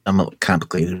somewhat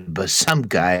complicated, but some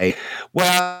guy,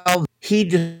 he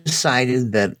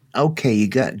decided that, okay, you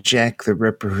got Jack the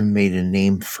Ripper who made a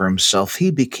name for himself.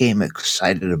 He became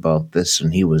excited about this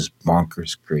and he was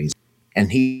bonkers crazy. And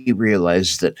he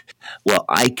realized that,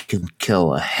 I can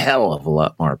kill a hell of a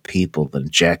lot more people than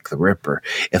Jack the Ripper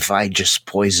if I just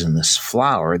poison this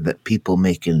flour that people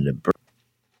make into bread.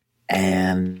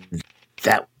 And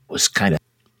that was kind of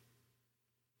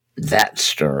that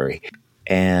story.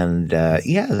 And,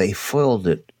 they foiled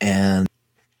it. And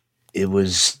it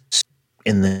was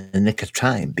in the nick of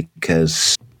time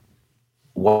because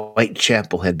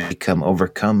Whitechapel had become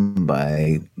overcome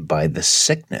by the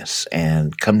sickness,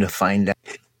 and come to find out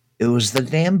it was the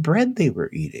damn bread they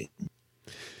were eating.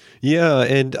 Yeah,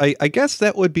 and I guess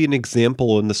that would be an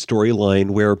example in the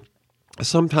storyline where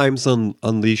sometimes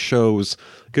on these shows,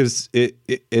 because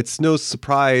it's no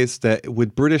surprise that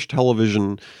with British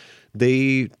television,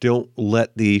 they don't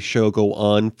let the show go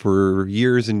on for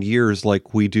years and years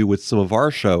like we do with some of our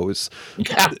shows.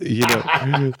 The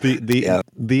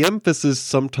emphasis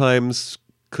sometimes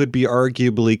could be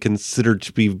arguably considered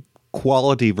to be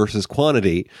quality versus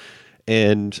quantity.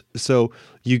 And so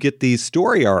you get these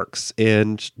story arcs,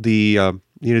 and the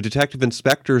detective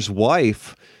inspector's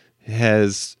wife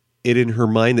has it in her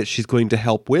mind that she's going to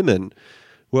help women.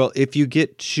 Well, if you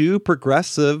get too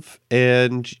progressive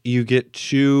and you get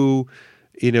too,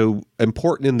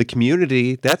 important in the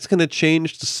community, that's going to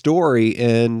change the story.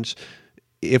 And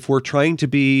if we're trying to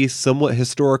be somewhat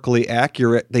historically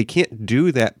accurate, they can't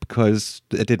do that because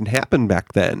it didn't happen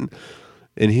back then.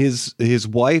 And his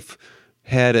wife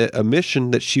had a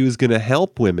mission that she was going to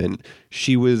help women.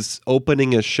 She was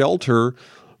opening a shelter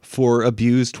for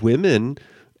abused women,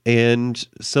 and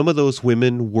some of those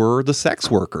women were the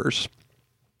sex workers.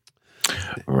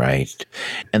 Right.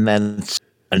 And that's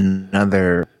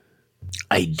another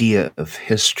idea of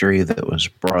history that was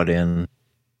brought in.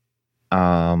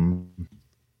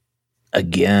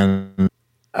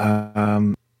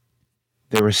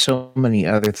 There were so many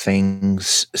other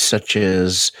things, such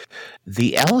as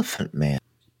the Elephant Man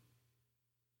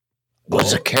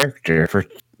was a character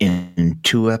in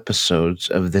 2 episodes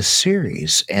of this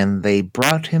series, and they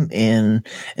brought him in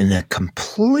a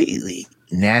completely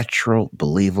natural,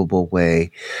 believable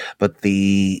way. But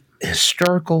the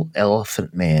historical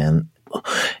Elephant Man,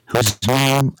 whose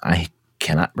name I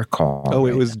cannot recall. Oh,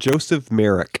 it was Joseph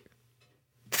Merrick.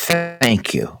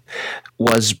 Thank you.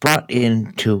 Was brought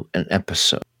into an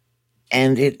episode,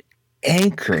 and it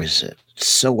anchors it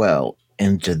so well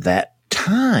into that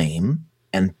time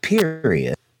and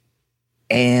period,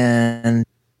 and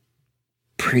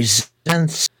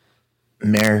presents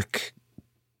Merrick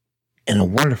in a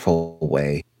wonderful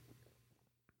way.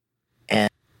 And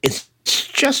it's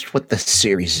just what the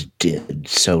series did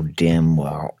so damn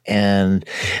well. And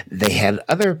they had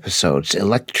other episodes: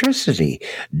 electricity,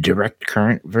 direct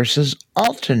current versus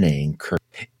alternating current,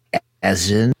 as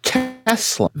in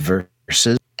Tesla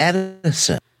versus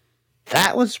Edison.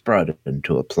 That was brought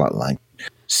into a plot line.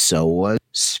 So was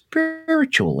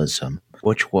spiritualism,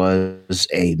 which was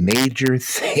a major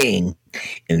thing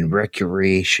in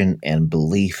recreation and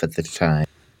belief at the time.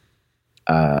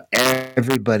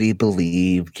 Everybody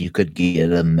believed you could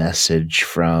get a message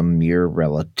from your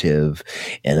relative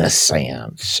in a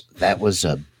seance. That was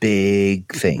a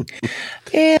big thing.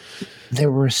 And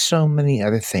there were so many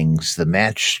other things. The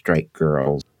Match Strike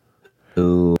Girls,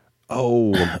 who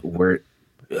were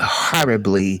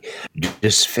horribly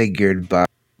disfigured by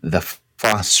the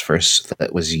phosphorus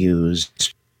that was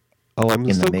used. Oh,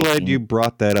 I'm so glad you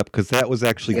brought that up, because that was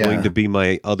actually going to be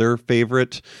my other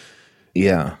favorite.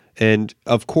 Yeah. And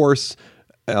of course,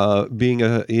 being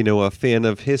a fan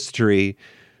of history,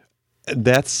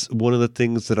 that's one of the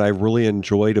things that I really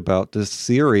enjoyed about this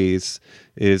series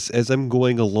is as I'm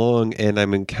going along and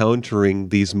I'm encountering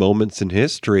these moments in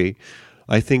history,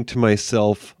 I think to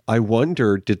myself, I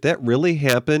wonder, did that really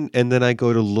happen? And then I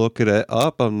go to look it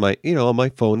up on my, on my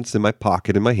phone. It's in my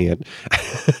pocket, in my hand.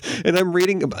 And I'm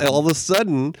reading all of a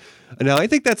sudden. Now, I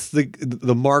think that's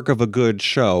the mark of a good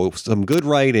show, some good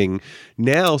writing.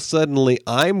 Now, suddenly,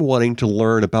 I'm wanting to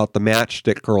learn about the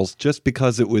Matchstick Girls just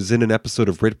because it was in an episode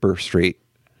of Ripper Street.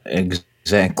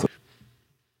 Exactly.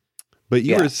 But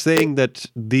you were saying that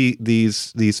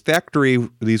these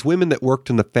women that worked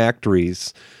in the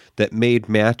factories that made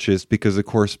matches, because of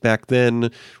course back then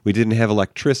we didn't have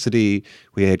electricity,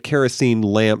 we had kerosene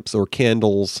lamps or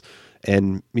candles,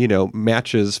 and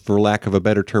matches, for lack of a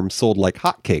better term, sold like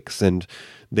hotcakes, and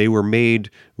they were made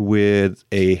with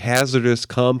a hazardous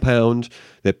compound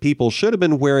that people should have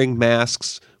been wearing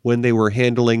masks when they were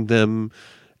handling them,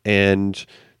 and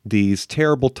these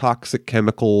terrible toxic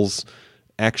chemicals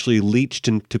actually leached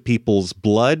into people's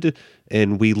blood,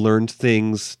 and we learned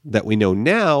things that we know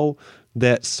now,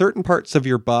 that certain parts of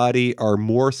your body are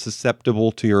more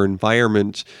susceptible to your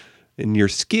environment, and your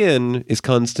skin is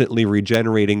constantly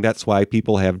regenerating. That's why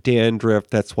people have dandruff.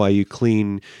 That's why you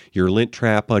clean your lint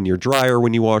trap on your dryer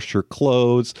when you wash your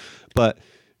clothes. But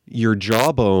your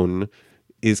jawbone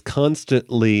is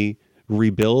constantly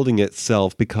rebuilding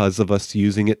itself because of us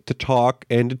using it to talk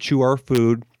and to chew our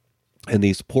food. And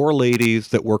these poor ladies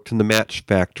that worked in the match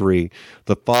factory,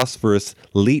 the phosphorus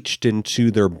leached into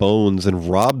their bones and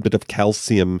robbed it of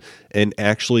calcium and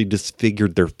actually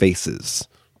disfigured their faces.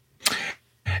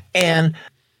 And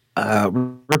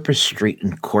Ripper Street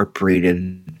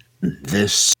incorporated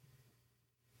this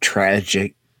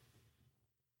tragic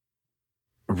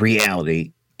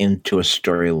reality into a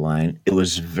storyline. It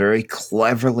was very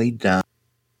cleverly done,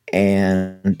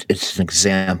 and it's an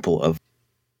example of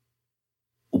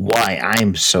why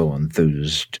I'm so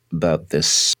enthused about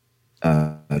this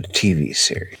TV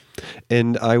series.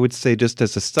 And I would say, just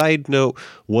as a side note,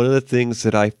 one of the things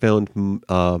that I found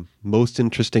most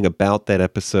interesting about that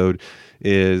episode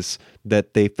is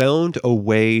that they found a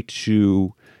way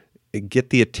to get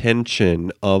the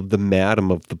attention of the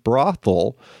madam of the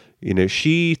brothel. You know,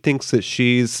 she thinks that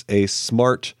she's a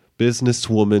smart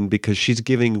businesswoman because she's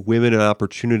giving women an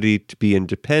opportunity to be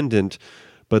independent,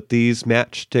 but these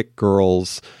matchstick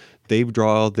girls, they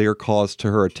draw their cause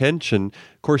to her attention.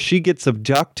 Of course, she gets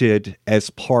abducted as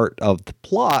part of the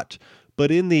plot,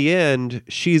 but in the end,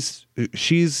 she's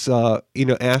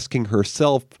asking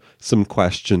herself some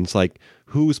questions like,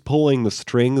 who's pulling the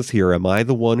strings here? Am I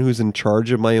the one who's in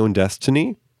charge of my own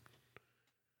destiny?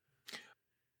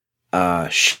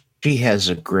 She has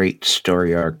a great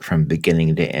story arc from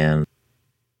beginning to end,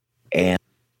 and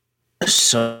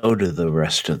so do the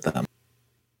rest of them.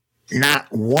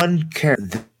 Not one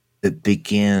character that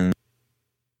begins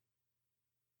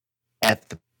at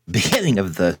the beginning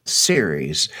of the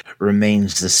series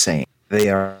remains the same. They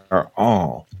are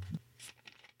all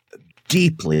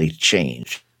deeply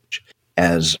changed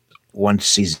as one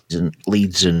season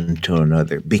leads into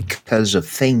another because of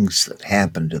things that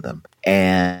happen to them.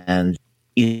 And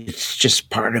it's just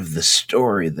part of the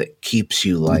story that keeps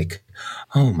you like,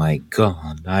 oh my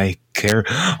God, I care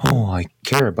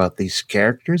about these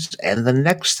characters. And the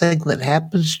next thing that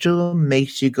happens to them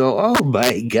makes you go, oh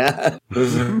my God.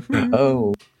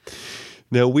 Oh.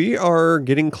 Now, we are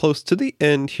getting close to the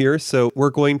end here, so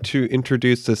we're going to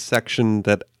introduce a section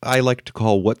that I like to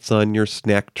call What's on Your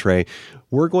Snack Tray.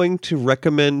 We're going to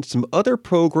recommend some other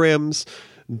programs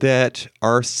that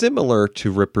are similar to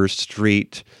Ripper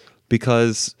Street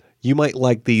because you might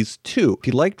like these too. If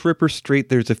you liked Ripper Street,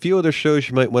 there's a few other shows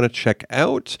you might want to check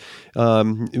out.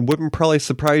 It wouldn't probably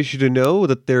surprise you to know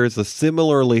that there's a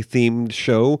similarly themed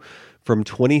show from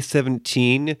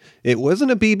 2017. It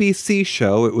wasn't a BBC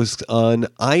show. It was on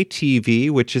ITV,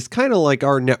 which is kind of like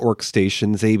our network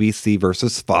stations, ABC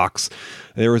versus Fox.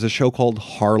 There was a show called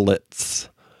Harlots.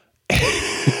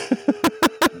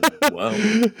 Wow.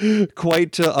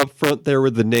 Quite upfront there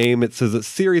with the name. It says that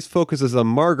series focuses on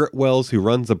Margaret Wells, who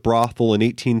runs a brothel in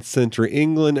 18th century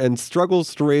England and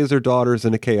struggles to raise her daughters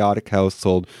in a chaotic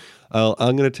household.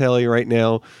 I'm going to tell you right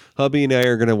now, hubby and I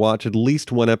are going to watch at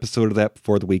least one episode of that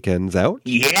before the weekend's out.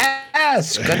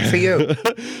 Yes, good for you.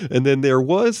 And then there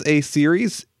was a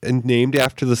series named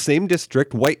after the same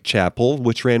district, Whitechapel,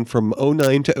 which ran from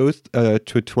 2009 to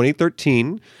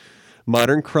 2013.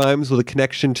 Modern crimes with a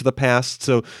connection to the past.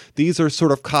 So these are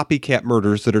sort of copycat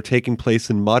murders that are taking place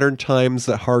in modern times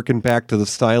that harken back to the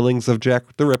stylings of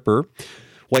Jack the Ripper.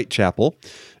 Whitechapel.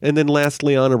 And then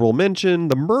lastly, honorable mention,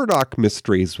 the Murdoch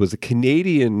Mysteries was a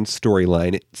Canadian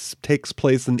storyline. It takes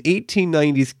place in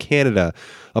 1890s Canada.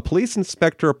 A police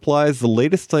inspector applies the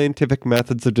latest scientific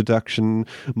methods of deduction,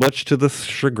 much to the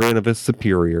chagrin of his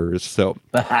superiors. So,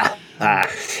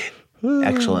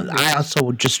 excellent. I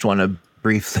also just want to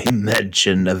briefly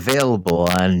mention, available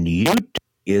on YouTube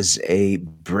is a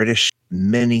British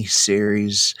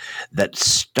mini-series that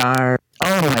stars...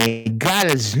 Oh my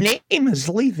God, his name is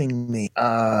leaving me.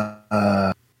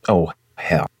 Oh,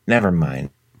 hell. Never mind.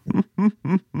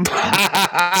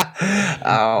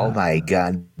 Oh my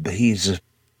God. But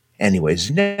anyways,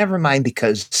 never mind,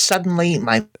 because suddenly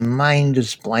my mind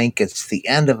is blank. It's the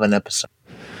end of an episode.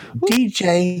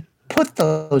 DJ, put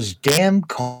those damn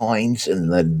coins in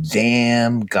the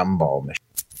damn gumball machine.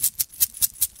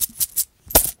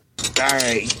 All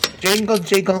right. Jingle,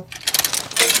 jingle.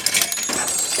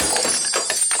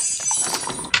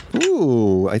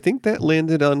 Ooh, I think that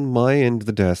landed on my end of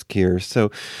the desk here.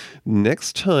 So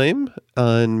next time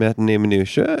on Matinee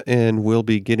Minutia, and we'll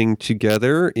be getting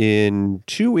together in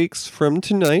 2 weeks from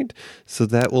tonight. So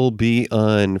that will be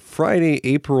on Friday,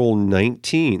 April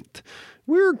 19th.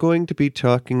 We're going to be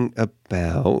talking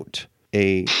about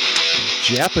a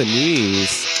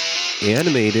Japanese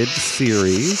animated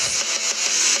series,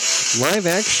 live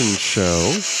action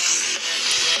show.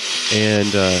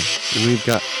 And we've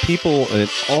got people in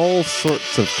all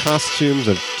sorts of costumes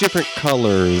of different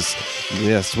colors.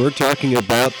 Yes, we're talking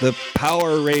about the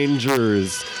Power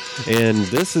Rangers. And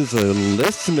this is a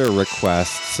listener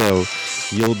request, so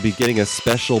you'll be getting a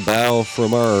special bow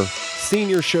from our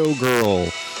senior showgirl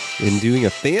in doing a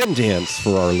fan dance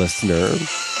for our listener.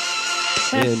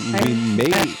 And we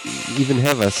may even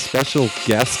have a special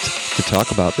guest to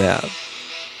talk about that.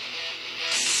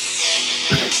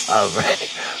 All right.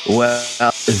 Well,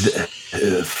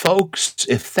 folks,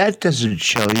 if that doesn't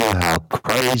show you how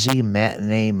crazy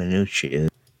Matinee Minutia is,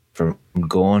 from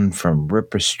going from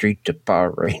Ripper Street to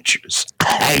Power Rangers,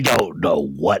 I don't know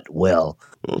what will.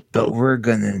 But we're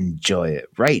going to enjoy it.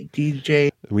 Right, DJ?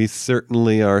 We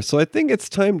certainly are. So I think it's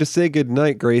time to say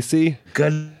goodnight, Gracie.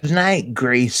 Good night,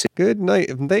 Gracie. Good night.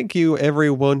 And thank you,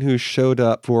 everyone who showed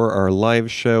up for our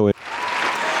live show. Yeah.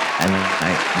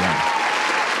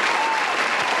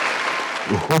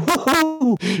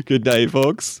 Good night,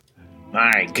 folks. All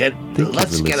right, good.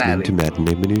 Let's get out of here. Thank you for listening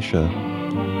to Matinee Minutia.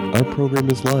 Our program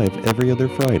is live every other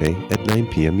Friday at 9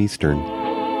 p.m. Eastern.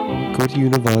 Go to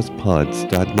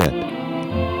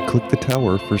univazpods.net. Click the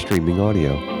tower for streaming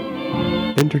audio.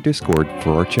 Enter Discord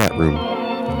for our chat room.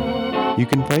 You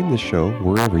can find this show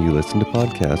wherever you listen to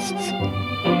podcasts.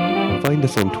 Find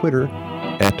us on Twitter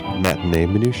at Matinee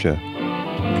Minutia.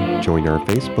 Join our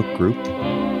Facebook group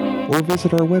or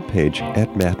visit our webpage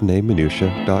at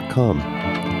matineeminutia.com.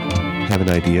 Have an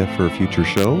idea for a future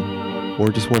show or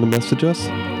just want to message us?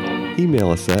 Email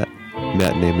us at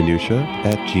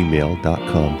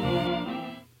matineeminutia@gmail.com.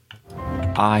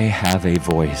 I have a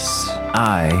voice.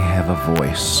 I have a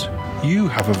voice. You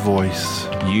have a voice.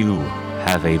 You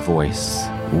have a voice.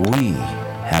 We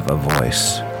have a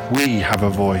voice. We have a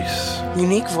voice.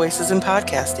 Unique voices in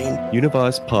podcasting.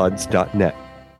 univazpods.net.